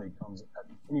U.S. money comes at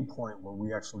any point where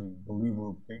we actually believe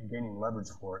we're gaining leverage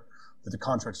for it, that the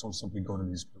contracts don't simply go to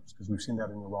these groups. Because we've seen that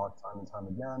in Iraq time and time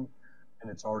again, and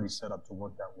it's already set up to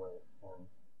work that way. And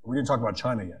we didn't talk about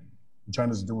China yet.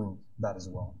 China's doing that as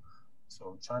well.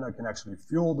 So China can actually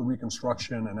fuel the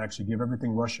reconstruction and actually give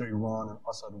everything Russia, Iran, and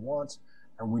Assad wants.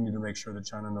 And we need to make sure that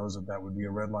China knows that that would be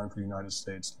a red line for the United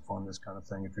States to fund this kind of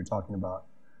thing if you're talking about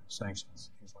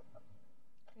sanctions, things like that.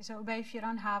 So, Ubay, if you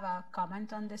don't have a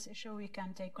comment on this issue, we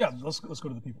can take questions. Yeah, let's go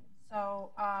to the people.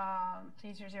 So,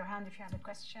 please raise your hand if you have a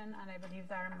question, and I believe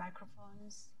there are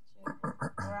microphones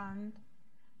around.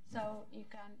 So, you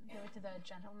can go to the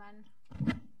gentleman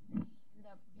in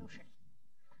the blue shirt.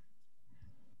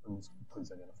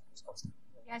 Please identify yourself.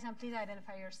 Yes, and please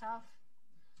identify yourself.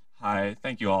 Hi,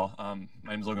 thank you all.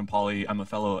 My name is Logan Pauly. I'm a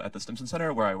fellow at the Stimson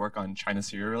Center where I work on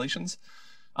China-Syria relations.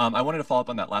 I wanted to follow up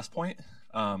on that last point.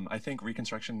 I think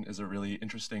reconstruction is a really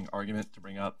interesting argument to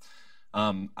bring up.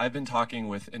 I've been talking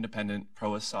with independent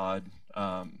pro-Assad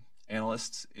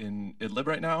analysts in Idlib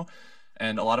right now,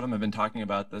 and a lot of them have been talking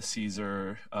about the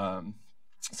Caesar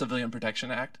Civilian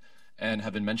Protection Act and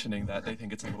have been mentioning that they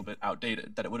think it's a little bit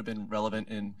outdated, that it would have been relevant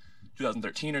in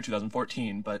 2013 or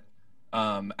 2014, but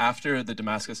after the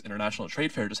Damascus International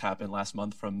Trade Fair just happened last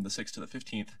month from the 6th to the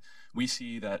 15th, we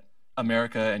see that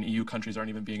America and EU countries aren't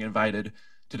even being invited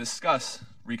to discuss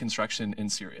reconstruction in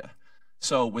Syria.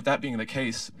 So with that being the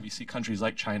case, we see countries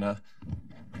like China,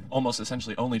 almost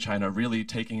essentially only China, really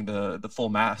taking the full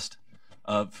mast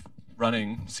of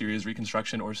running Syria's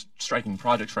reconstruction or striking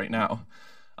projects right now.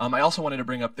 I also wanted to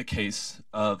bring up the case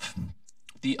of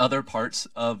the other parts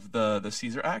of the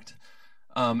Caesar Act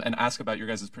and ask about your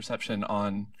guys' perception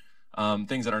on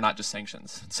things that are not just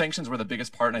sanctions. Sanctions were the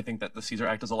biggest part, and I think that the Caesar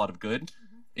Act does a lot of good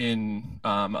in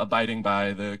abiding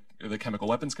by the Chemical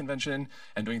Weapons Convention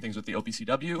and doing things with the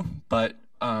OPCW. But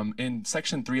in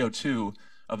Section 302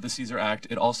 of the Caesar Act,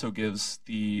 it also gives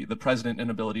the president an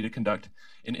ability to conduct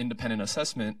an independent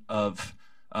assessment of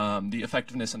the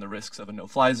effectiveness and the risks of a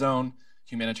no-fly zone,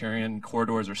 humanitarian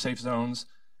corridors or safe zones,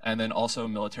 and then also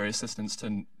military assistance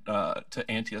to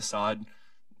anti-Assad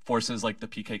forces like the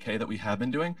PKK that we have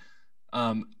been doing.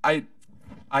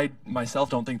 I myself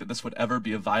don't think that this would ever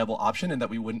be a viable option and that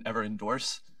we wouldn't ever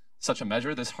endorse such a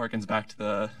measure. This harkens back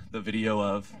to the video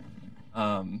of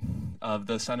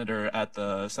the senator at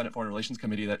the Senate Foreign Relations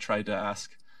Committee that tried to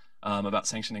ask about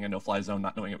sanctioning a no-fly zone,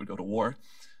 not knowing it would go to war.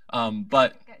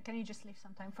 But can you just leave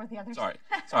some time for the others?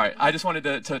 Sorry. I just wanted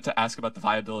to ask about the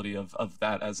viability of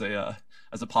that as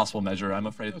a possible measure. I'm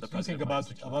afraid the president.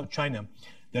 About China,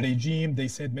 the regime, they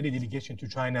sent many delegations to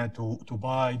China to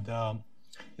buy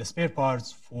the spare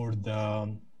parts for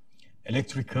the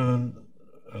electrical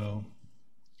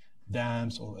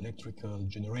dams or electrical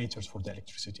generators for the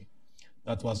electricity.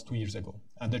 That was 2 years ago.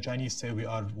 And the Chinese say, we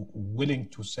are willing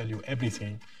to sell you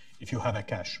everything if you have a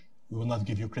cash. We will not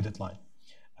give you credit line.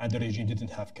 And the regime didn't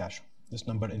have cash. This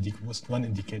number was one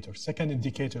indicator. Second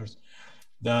indicator,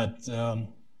 that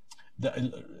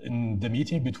in the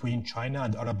meeting between China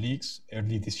and Arab leagues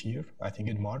early this year, I think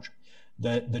in March,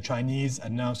 the Chinese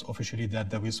announced officially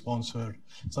that they will sponsor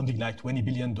something like $20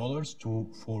 billion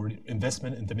for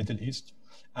investment in the Middle East,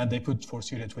 and they put for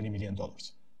Syria $20 million.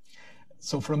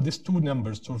 So from these two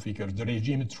numbers, two figures, the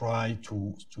regime tried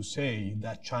to say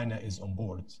that China is on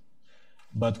board.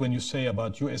 But when you say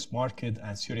about US market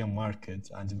and Syrian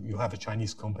market, and you have a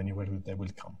Chinese company, where they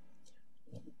will come?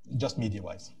 Just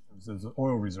media-wise. There's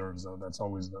oil reserves, though. That's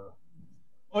always the...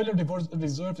 Oil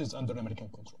reserves is under American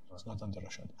control. It's not under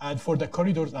Russian. And for the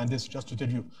corridors, and this just to tell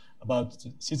you about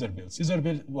Caesar Bill. Caesar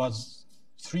Bill was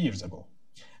 3 years ago,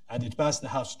 and it passed the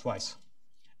House twice.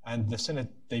 And the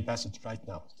Senate, they pass it right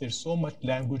now. There's so much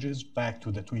languages back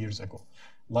to the 2 years ago,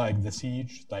 like the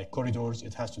siege, like corridors.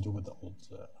 It has to do with the old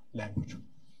language.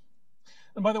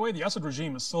 And by the way, the Assad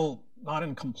regime is still not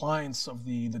in compliance of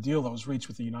the deal that was reached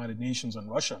with the United Nations and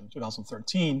Russia in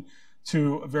 2013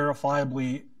 to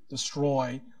verifiably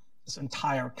destroy this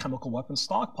entire chemical weapons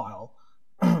stockpile.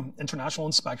 International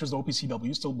inspectors, the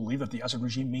OPCW, still believe that the Assad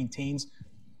regime maintains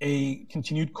a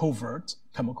continued covert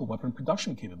chemical weapon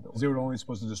production capability. They were only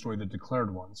supposed to destroy the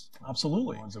declared ones.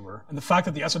 Absolutely. The ones that were. And the fact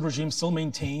that the Assad regime still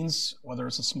maintains, whether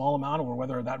it's a small amount or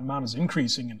whether that amount is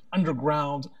increasing, an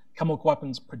underground chemical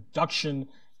weapons production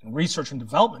and research and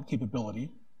development capability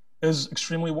is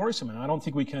extremely worrisome. And I don't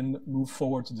think we can move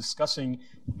forward to discussing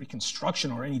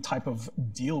reconstruction or any type of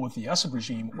deal with the Assad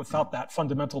regime without that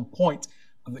fundamental point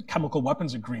of the chemical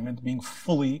weapons agreement being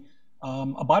fully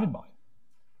abided by.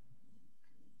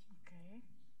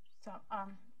 So,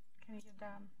 can you give the,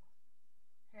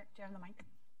 here, do you have the mic?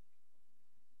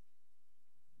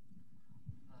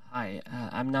 Hi,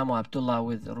 I'm Namo Abdullah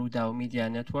with Rudao Media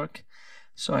Network.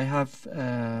 So I have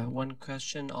one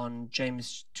question on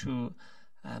James to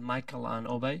Michael and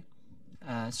Obey.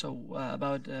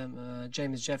 About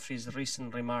James Jeffrey's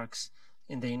recent remarks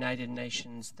in the United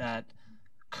Nations that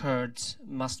Kurds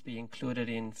must be included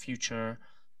in future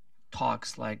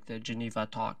talks like the Geneva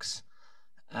talks.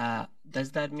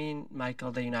 Does that mean,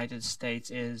 Michael, the United States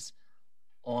is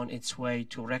on its way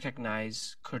to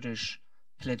recognize Kurdish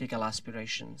political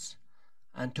aspirations?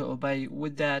 And to Obey,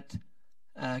 with that,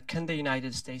 can the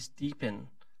United States deepen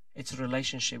its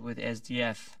relationship with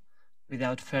SDF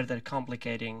without further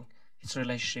complicating its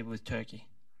relationship with Turkey?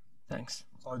 Thanks.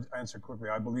 I'll answer quickly.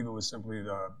 I believe it was simply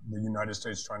the United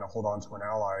States trying to hold on to an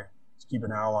ally, to keep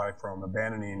an ally from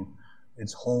abandoning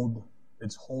its hold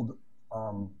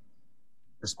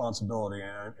responsibility.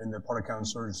 And in the part of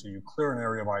counterinsurgency, you clear an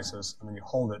area of ISIS and then you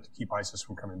hold it to keep ISIS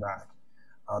from coming back.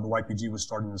 The YPG was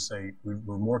starting to say,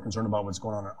 we're more concerned about what's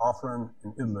going on in Afrin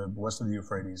and Idlib, west of the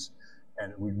Euphrates,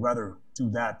 and we'd rather do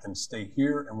that than stay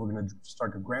here, and we're going to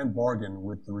start a grand bargain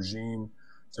with the regime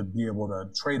to be able to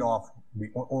trade off the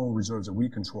oil reserves that we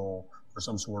control for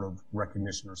some sort of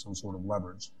recognition or some sort of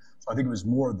leverage. So I think it was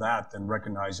more of that than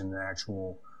recognizing the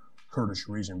actual Kurdish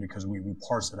region, because we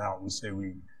parse it out. We say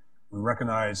we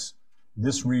recognize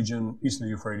this region east of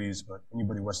the Euphrates, but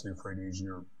anybody west of the Euphrates,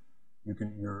 you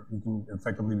can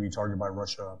effectively be targeted by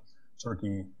Russia,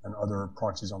 Turkey, and other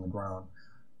proxies on the ground.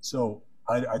 So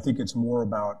I think it's more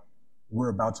about we're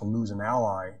about to lose an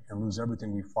ally and lose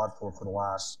everything we fought for the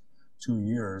last 2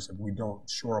 years if we don't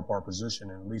shore up our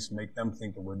position and at least make them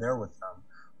think that we're there with them,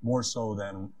 more so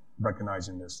than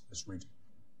recognizing this region.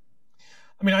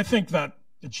 I mean, I think that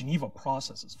the Geneva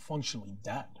process is functionally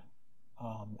dead.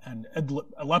 And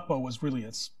Aleppo was really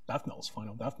its death knell, its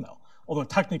final death knell. Although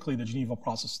technically the Geneva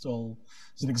process still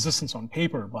is in existence on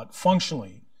paper, but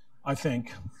functionally, I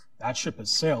think that ship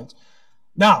has sailed.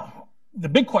 Now, the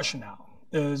big question now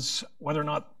is whether or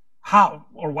not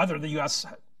whether the U.S.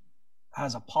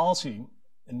 has a policy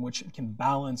in which it can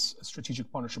balance a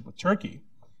strategic partnership with Turkey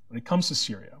when it comes to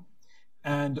Syria,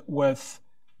 and with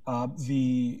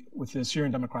the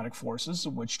Syrian Democratic Forces,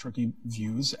 which Turkey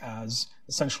views as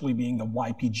essentially being the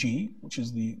YPG, which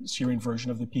is the Syrian version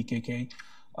of the PKK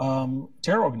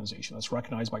terror organization that's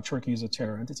recognized by Turkey as a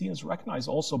terror entity and is recognized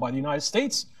also by the United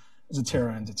States as a terror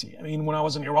entity. I mean, when I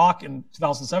was in Iraq in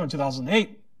 2007,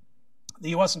 2008, the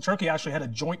U.S. and Turkey actually had a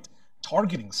joint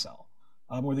targeting cell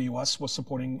where the U.S. was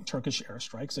supporting Turkish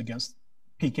airstrikes against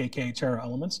PKK terror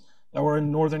elements that were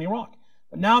in northern Iraq.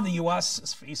 But now the U.S.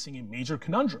 is facing a major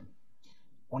conundrum.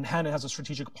 On one hand, it has a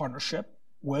strategic partnership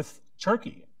with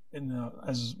Turkey,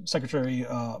 as Secretary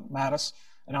Mattis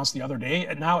announced the other day,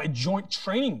 and now a joint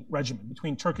training regimen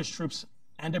between Turkish troops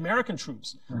and American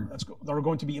troops that are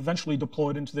going to be eventually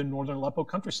deployed into the northern Aleppo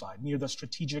countryside near the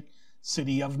strategic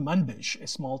city of Manbij, a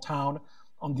small town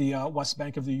on the west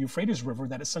bank of the Euphrates River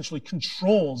that essentially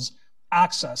controls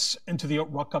access into the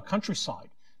Raqqa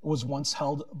countryside. It was once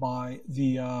held by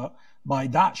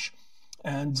Daesh,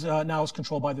 and now is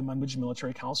controlled by the Manbij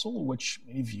Military Council, which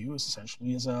many view as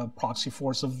essentially as a proxy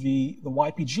force of the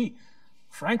YPG.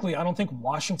 Frankly, I don't think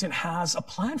Washington has a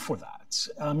plan for that.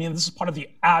 I mean, this is part of the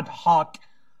ad hoc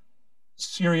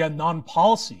Syria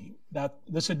non-policy that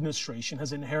this administration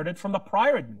has inherited from the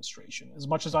prior administration. As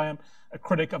much as I am a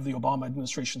critic of the Obama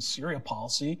administration's Syria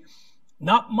policy,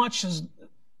 not much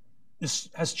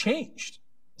has changed.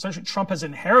 Essentially, Trump has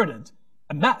inherited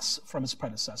a mess from his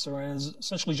predecessor and is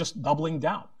essentially just doubling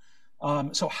down.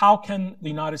 So how can the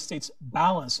United States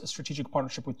balance a strategic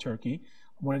partnership with Turkey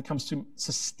when it comes to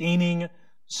sustaining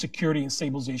security and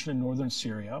stabilization in northern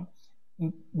Syria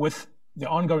with the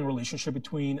ongoing relationship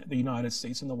between the United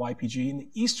States and the YPG in the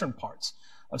eastern parts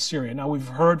of Syria? Now, we've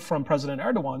heard from President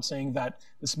Erdogan saying that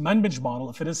this Manbij model,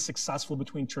 if it is successful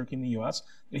between Turkey and the U.S.,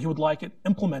 that he would like it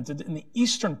implemented in the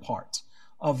eastern part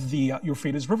of the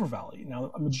Euphrates River Valley.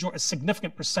 Now, a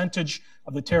significant percentage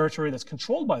of the territory that's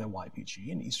controlled by the YPG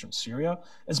in eastern Syria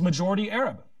is majority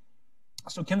Arab.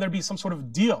 So can there be some sort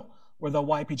of deal where the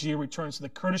YPG returns to the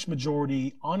Kurdish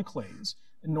majority enclaves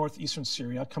in northeastern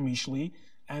Syria, Qamishli,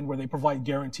 and where they provide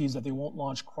guarantees that they won't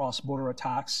launch cross-border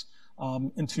attacks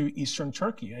into eastern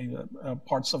Turkey,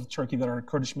 parts of Turkey that are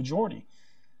Kurdish majority?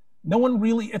 No one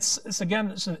really, it's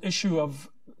an issue of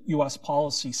U.S.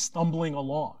 policy stumbling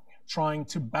along, trying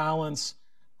to balance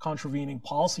contravening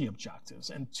policy objectives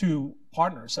and two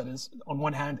partners, that is, on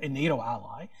one hand, a NATO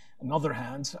ally, on the other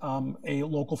hand, a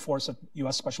local force that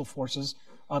U.S. Special Forces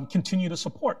continue to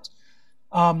support.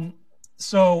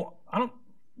 So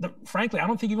frankly, I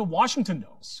don't think even Washington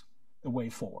knows the way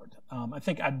forward. I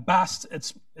think at best,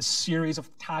 it's a series of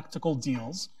tactical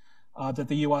deals that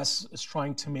the U.S. is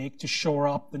trying to make to shore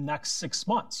up the next 6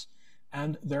 months.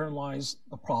 And therein lies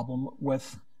the problem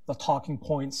with the talking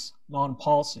points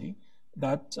non-policy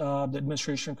that the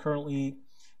administration currently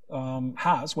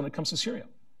has when it comes to Syria.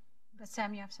 But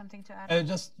Sam, you have something to add?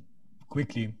 Just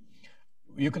quickly,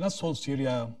 you cannot solve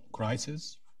Syria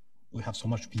crisis. We have so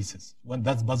much pieces. When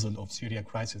that puzzle of Syria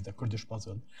crisis, the Kurdish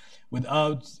puzzle,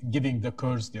 without giving the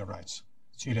Kurds their rights,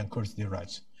 Syrian Kurds their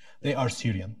rights. They are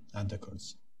Syrian, and the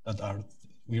Kurds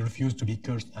we refuse to be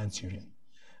Kurds and Syrian.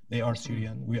 They are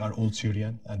Syrian, we are all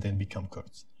Syrian, and then become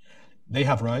Kurds. They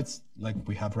have rights, like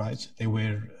we have rights. They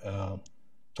were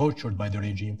tortured by the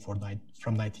regime from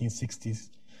 1960s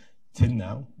till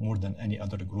now, more than any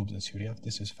other groups in Syria.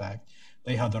 This is fact.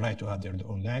 They have the right to have their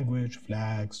own language,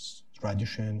 flags,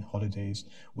 tradition, holidays,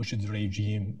 which the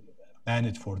regime banned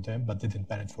it for them, but didn't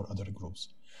ban it for other groups.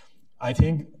 I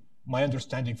think my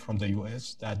understanding from the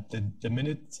US that the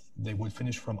minute they will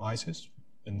finish from ISIS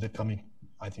in the coming,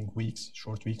 I think, weeks,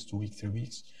 short weeks, 2 weeks, 3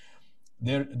 weeks,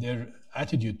 their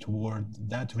attitude toward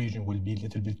that region will be a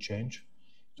little bit changed,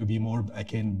 to be more,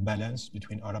 again, balanced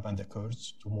between Arab and the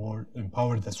Kurds, to more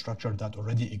empower the structure that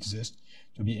already exists,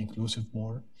 to be inclusive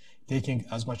more, taking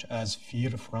as much as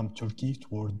fear from Turkey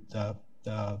toward the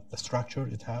structure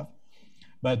it have.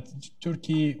 But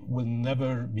Turkey will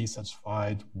never be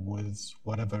satisfied with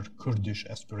whatever Kurdish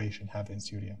aspiration have in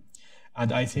Syria.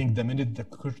 And I think the minute the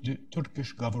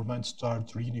Turkish government start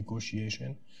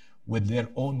renegotiation with their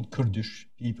own Kurdish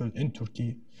people in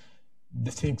Turkey,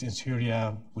 the things in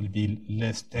Syria will be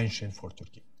less tension for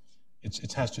Turkey.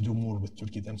 It has to do more with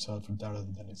Turkey themselves rather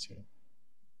than in Syria.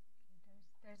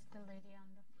 There's the lady on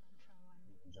the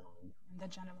front row and the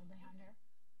gentleman behind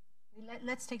her.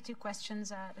 Let's take 2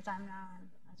 questions at a time now.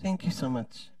 Thank you so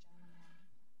much.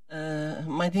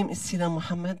 My name is Sina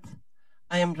Mohammed.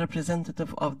 I am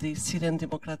representative of the Syrian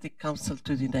Democratic Council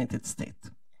to the United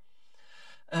States.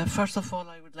 First of all,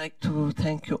 I would like to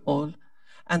thank you all.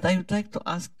 And I would like to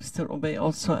ask Mr. Obey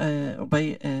also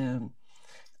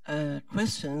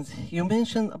questions. You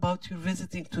mentioned about your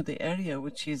visiting to the area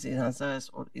which is in Azaz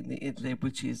or in the Idlib,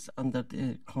 which is under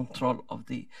the control of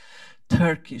the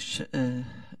Turkish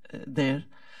there.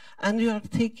 And you are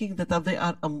thinking that they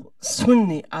are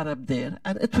Sunni Arab there,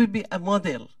 and it will be a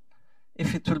model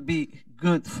if it will be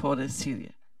good for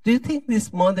Syria. Do you think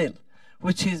this model,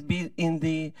 which is be in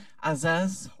the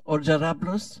Azaz or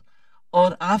Jarablus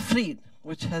or Afrin,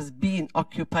 which has been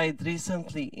occupied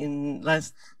recently in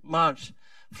last March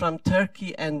from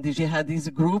Turkey and the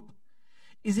jihadist group,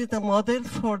 is it a model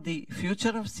for the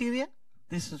future of Syria?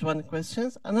 This is one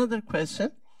question. Another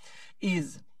question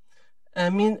is,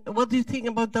 what do you think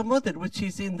about the model which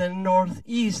is in the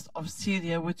northeast of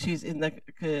Syria, which is in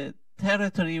the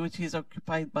territory which is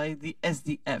occupied by the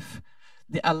SDF,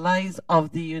 the allies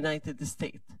of the United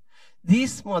States?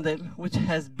 This model, which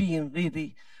has been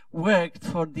really worked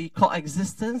for the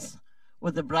coexistence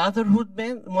with the brotherhood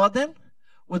model,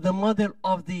 with the model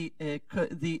of the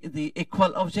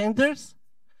equal of genders,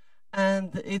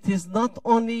 and it is not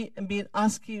only been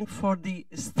asking for the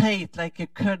state, like a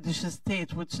Kurdish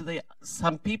state, which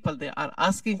some people they are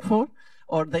asking for,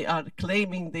 or they are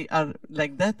claiming they are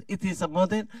like that. It is a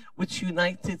model which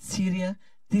united Syria,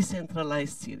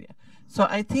 decentralized Syria. So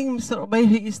I think Mr.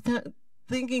 Obeidi is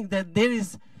thinking that there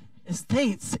is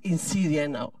states in Syria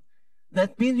now.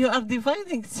 That means you are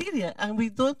dividing Syria, and we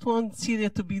don't want Syria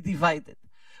to be divided.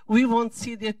 We want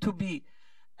Syria to be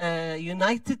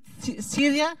united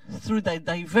Syria through the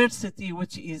diversity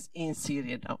which is in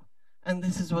Syria now. And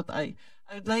this is what I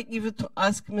would like even to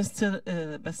ask Mr.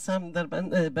 Bassam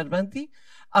Barbandi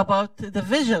about the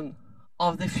vision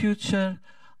of the future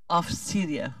of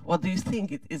Syria. What do you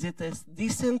think? Is it a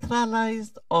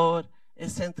decentralized or a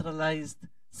centralized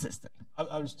system?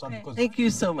 I'll start because thank you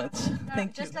so much.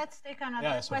 Thank you. Just let's take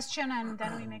another question and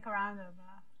then we make a round of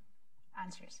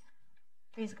answers.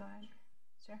 Please go ahead,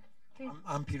 sir. Please.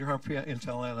 I'm Peter Humphrey,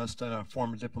 Intel analyst and a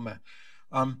former diplomat.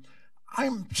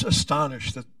 I'm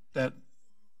astonished that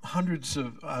hundreds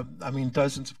of,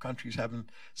 dozens of countries have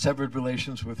severed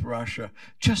relations with Russia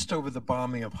just over the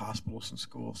bombing of hospitals and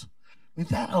schools. I mean,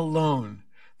 that alone,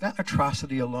 that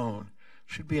atrocity alone,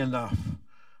 should be enough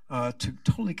to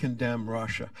totally condemn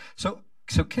Russia. So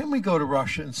can we go to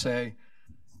Russia and say,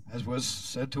 as was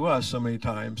said to us so many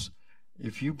times,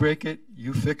 if you break it,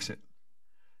 you fix it,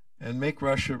 and make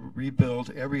Russia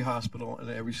rebuild every hospital and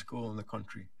every school in the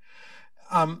country?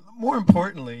 More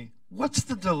importantly, what's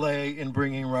the delay in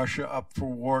bringing Russia up for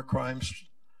war crimes?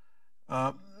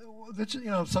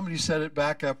 Somebody said it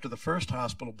back after the first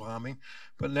hospital bombing,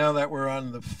 but now that we're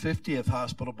on the 50th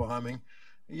hospital bombing,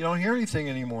 you don't hear anything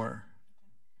anymore.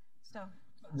 So,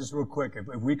 just real quick,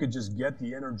 if we could just get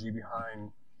the energy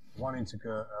behind wanting to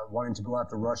go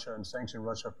after Russia and sanction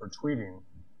Russia for tweeting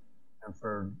and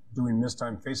for doing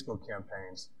mistimed Facebook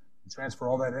campaigns, transfer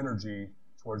all that energy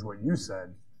towards what you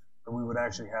said, then we would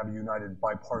actually have a united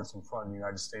bipartisan front in the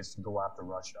United States to go after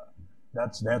Russia.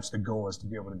 That's the goal, is to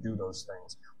be able to do those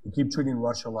things. We keep treating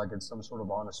Russia like it's some sort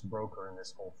of honest broker in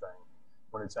this whole thing,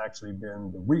 when it's actually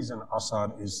been the reason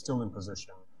Assad is still in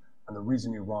position and the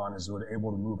reason Iran is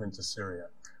able to move into Syria.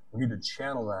 We need to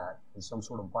channel that in some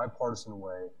sort of bipartisan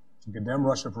way to condemn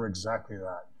Russia for exactly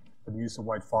that, for the use of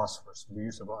white phosphorus, for the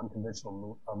use of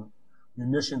unconventional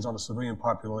munitions on the civilian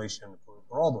population,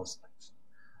 for all those things.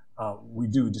 We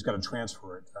just got to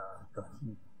transfer it.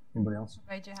 Anybody else?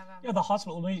 Right, you have Yeah, the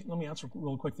hospital. Let me answer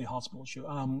real quick the hospital issue.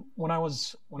 When I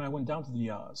went down to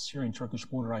the Syrian-Turkish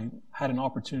border, I had an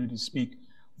opportunity to speak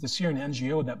with the Syrian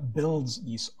NGO that builds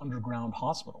these underground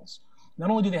hospitals. Not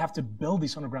only do they have to build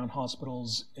these underground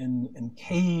hospitals in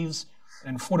caves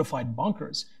and fortified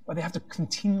bunkers, but they have to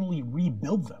continually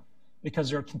rebuild them because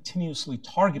they're continuously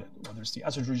targeted, whether it's the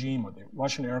Assad regime or the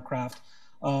Russian aircraft.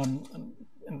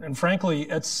 And frankly,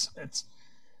 it's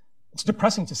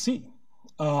depressing to see.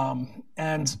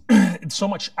 And so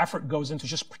much effort goes into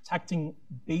just protecting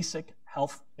basic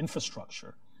health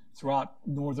infrastructure throughout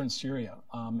northern Syria,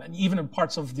 and even in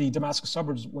parts of the Damascus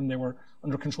suburbs when they were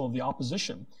under control of the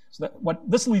opposition. So that what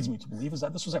this leads me to believe is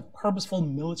that this was a purposeful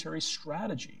military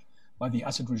strategy by the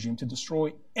Assad regime to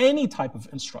destroy any type of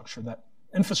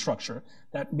infrastructure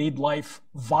that made life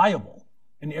viable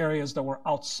in areas that were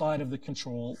outside of the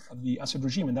control of the Assad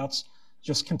regime. And that's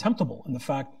just contemptible. And the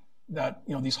fact that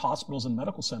these hospitals and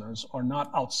medical centers are not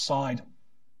outside,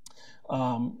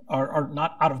 are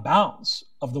not out of bounds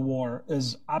of the war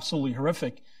is absolutely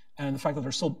horrific. And the fact that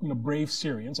there's still brave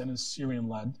Syrians and a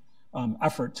Syrian-led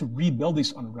effort to rebuild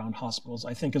these underground hospitals,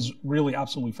 I think is really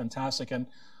absolutely fantastic. And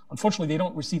unfortunately, they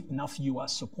don't receive enough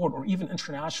U.S. support or even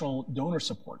international donor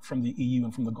support from the EU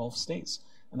and from the Gulf states.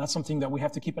 And that's something that we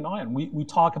have to keep an eye on. We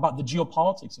talk about the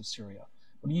geopolitics of Syria,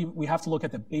 but we have to look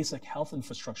at the basic health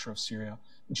infrastructure of Syria,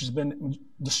 which has been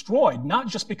destroyed, not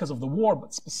just because of the war,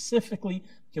 but specifically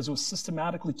because it was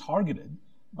systematically targeted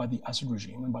by the Assad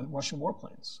regime and by the Russian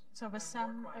warplanes. So,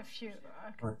 Bassam, if you...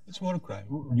 It's war crime.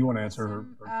 You want to answer her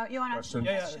you want to answer question?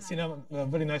 Yeah, Sina,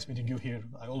 very nice meeting you here.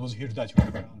 I always hear that you are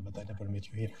around, but I never met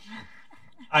you here.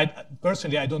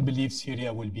 Personally, I don't believe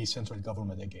Syria will be central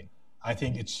government again. I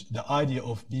think it's the idea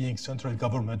of being central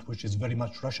government, which is very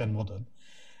much Russian model.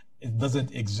 It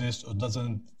doesn't exist, or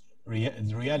the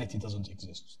reality doesn't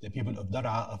exist. The people of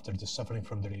Daraa, after the suffering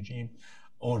from the regime,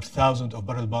 or thousands of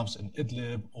barrel bombs in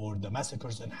Idlib, or the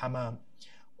massacres in Hama,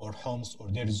 or Homs, or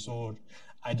Deir ez-Zor,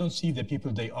 I don't see the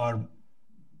people. They are,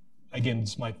 again,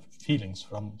 it's my feelings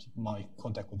from my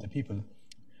contact with the people.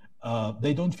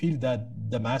 They don't feel that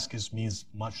Damascus means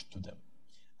much to them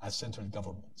as central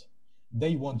government.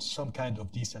 They want some kind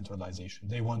of decentralization.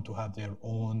 They want to have their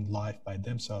own life by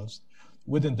themselves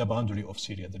within the boundary of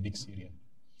Syria, the big Syria,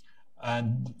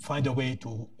 and find a way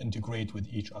to integrate with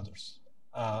each others.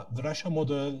 The Russian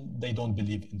model, they don't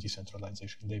believe in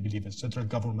decentralization. They believe in central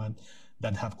government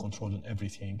that have control on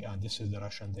everything, and this is the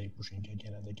Russian they pushing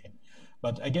again and again.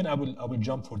 But again, I will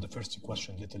jump for the first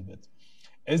question a little bit.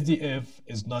 SDF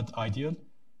is not ideal.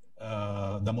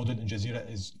 The model in Jazeera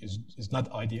is not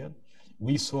ideal.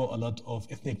 We saw a lot of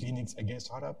ethnic leanings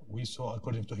against Arab. We saw,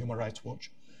 according to Human Rights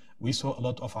Watch, we saw a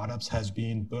lot of Arabs has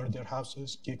been burned their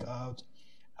houses, kicked out,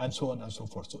 and so on and so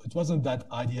forth. So it wasn't that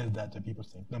ideal that the people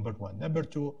think, number one. Number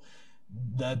two,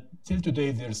 that till today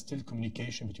there's still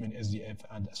communication between SDF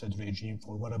and Assad regime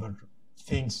for whatever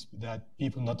things that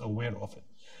people not aware of it.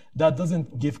 That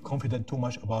doesn't give confidence too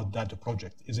much about that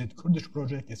project. Is it Kurdish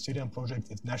project, is Syrian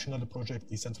project, is national project,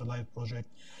 decentralized project?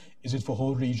 Is it for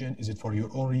whole region? Is it for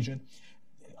your own region?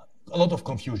 A lot of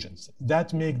confusions.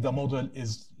 That make the model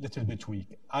is a little bit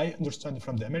weak. I understand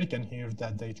from the American here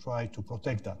that they try to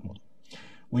protect that model.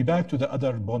 We back to the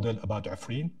other model about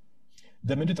Afrin.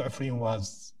 The minute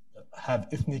Afrin have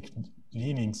ethnic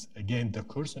leanings against the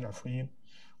Kurds in Afrin,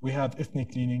 we have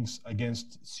ethnic leanings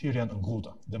against Syrian and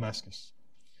Ghouta, Damascus.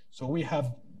 So we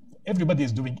have, everybody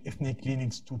is doing ethnic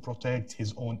leanings to protect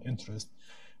his own interest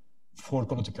for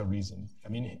political reasons. I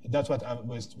mean, that's what I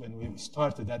was, when we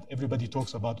started, that everybody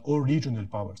talks about all regional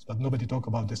powers, but nobody talks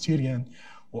about the Syrian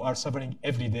who are suffering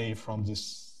every day from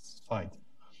this fight.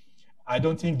 I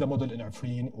don't think the model in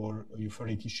Afrin or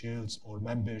Euphrates Shields or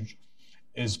Manbij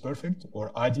is perfect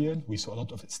or ideal. We saw a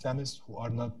lot of Islamists who are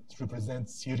not represent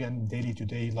Syrian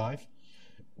day-to-day life.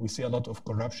 We see a lot of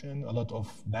corruption, a lot of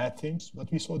bad things,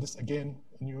 but we saw this again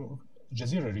in your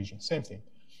Jazeera region, same thing.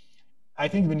 I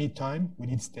think we need time, we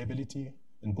need stability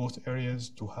in both areas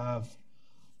to have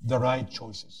the right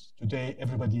choices. Today,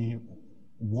 everybody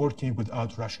working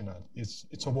without rationale. It's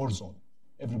a war zone.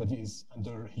 Everybody is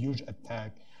under huge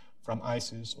attack from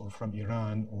ISIS or from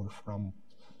Iran or from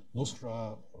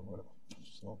Nusra or whatever.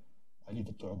 So I leave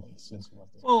it to my sense.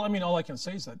 Well, I mean, all I can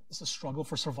say is that it's a struggle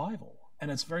for survival. And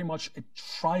it's very much a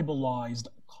tribalized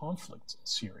conflict in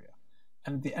Syria.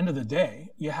 And at the end of the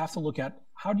day, you have to look at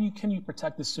can you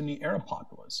protect the Sunni Arab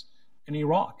populace? In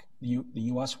Iraq, the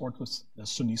U.S. worked with the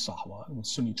Sunni Sahwa and with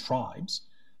Sunni tribes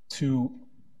to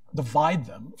divide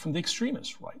them from the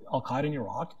extremists, right? Al-Qaeda in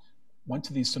Iraq went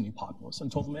to these Sunni populace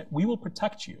and told them, we will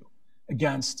protect you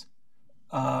against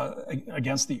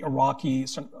the Iraqi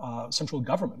central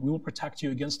government. We will protect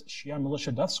you against Shia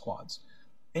militia death squads.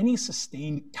 Any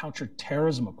sustained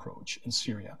counterterrorism approach in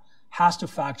Syria has to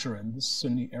factor in the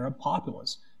Sunni Arab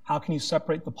populace. How can you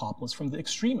separate the populace from the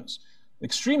extremists? The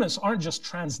extremists aren't just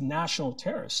transnational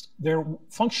terrorists. They're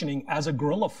functioning as a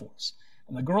guerrilla force.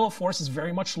 And the guerrilla force is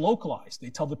very much localized. They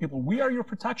tell the people, we are your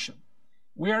protection.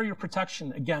 We are your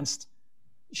protection against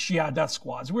Shia death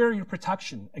squads. We are your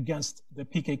protection against the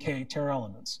PKK terror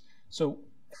elements. So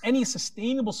any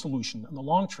sustainable solution in the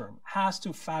long term has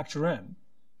to factor in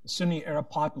the Sunni Arab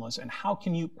populace and how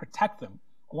can you protect them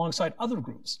alongside other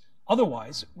groups.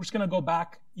 Otherwise, we're just going to go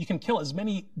back. You can kill as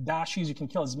many Dashis, you can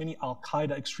kill as many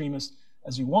Al-Qaeda extremists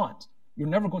as you want. You're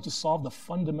never going to solve the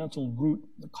fundamental root,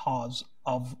 the cause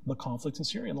of the conflict in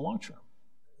Syria in the long term.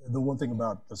 The one thing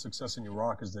about the success in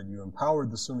Iraq is that you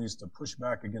empowered the Sunnis to push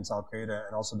back against Al-Qaeda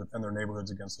and also defend their neighborhoods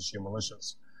against the Shia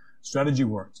militias. Strategy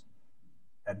worked.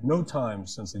 At no time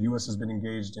since the U.S. has been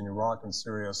engaged in Iraq and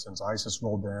Syria, since ISIS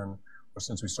rolled in, or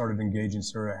since we started engaging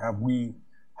Syria, have we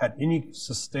had any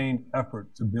sustained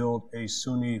effort to build a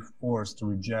Sunni force to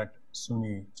reject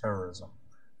Sunni terrorism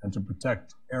and to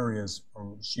protect areas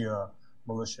from Shia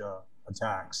militia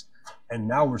attacks. And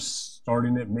now we're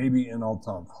starting it maybe in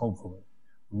Al-Tanf, hopefully.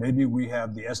 Maybe we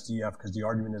have the SDF, because the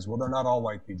argument is, well, they're not all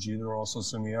YPG, they're also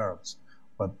Sunni Arabs,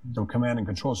 but the command and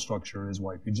control structure is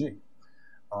YPG.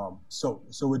 So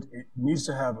it needs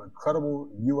to have a credible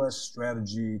U.S.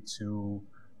 strategy to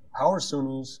empower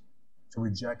Sunnis to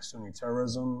reject Sunni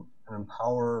terrorism and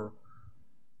empower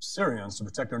Syrians to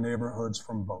protect their neighborhoods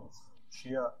from both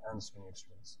Shia and Sunni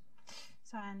extremists.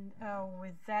 So, and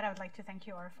with that, I would like to thank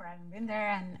you all for having been there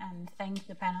and thank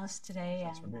the panelists today.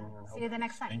 Thanks for being here and see you the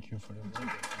next time. Thank you for the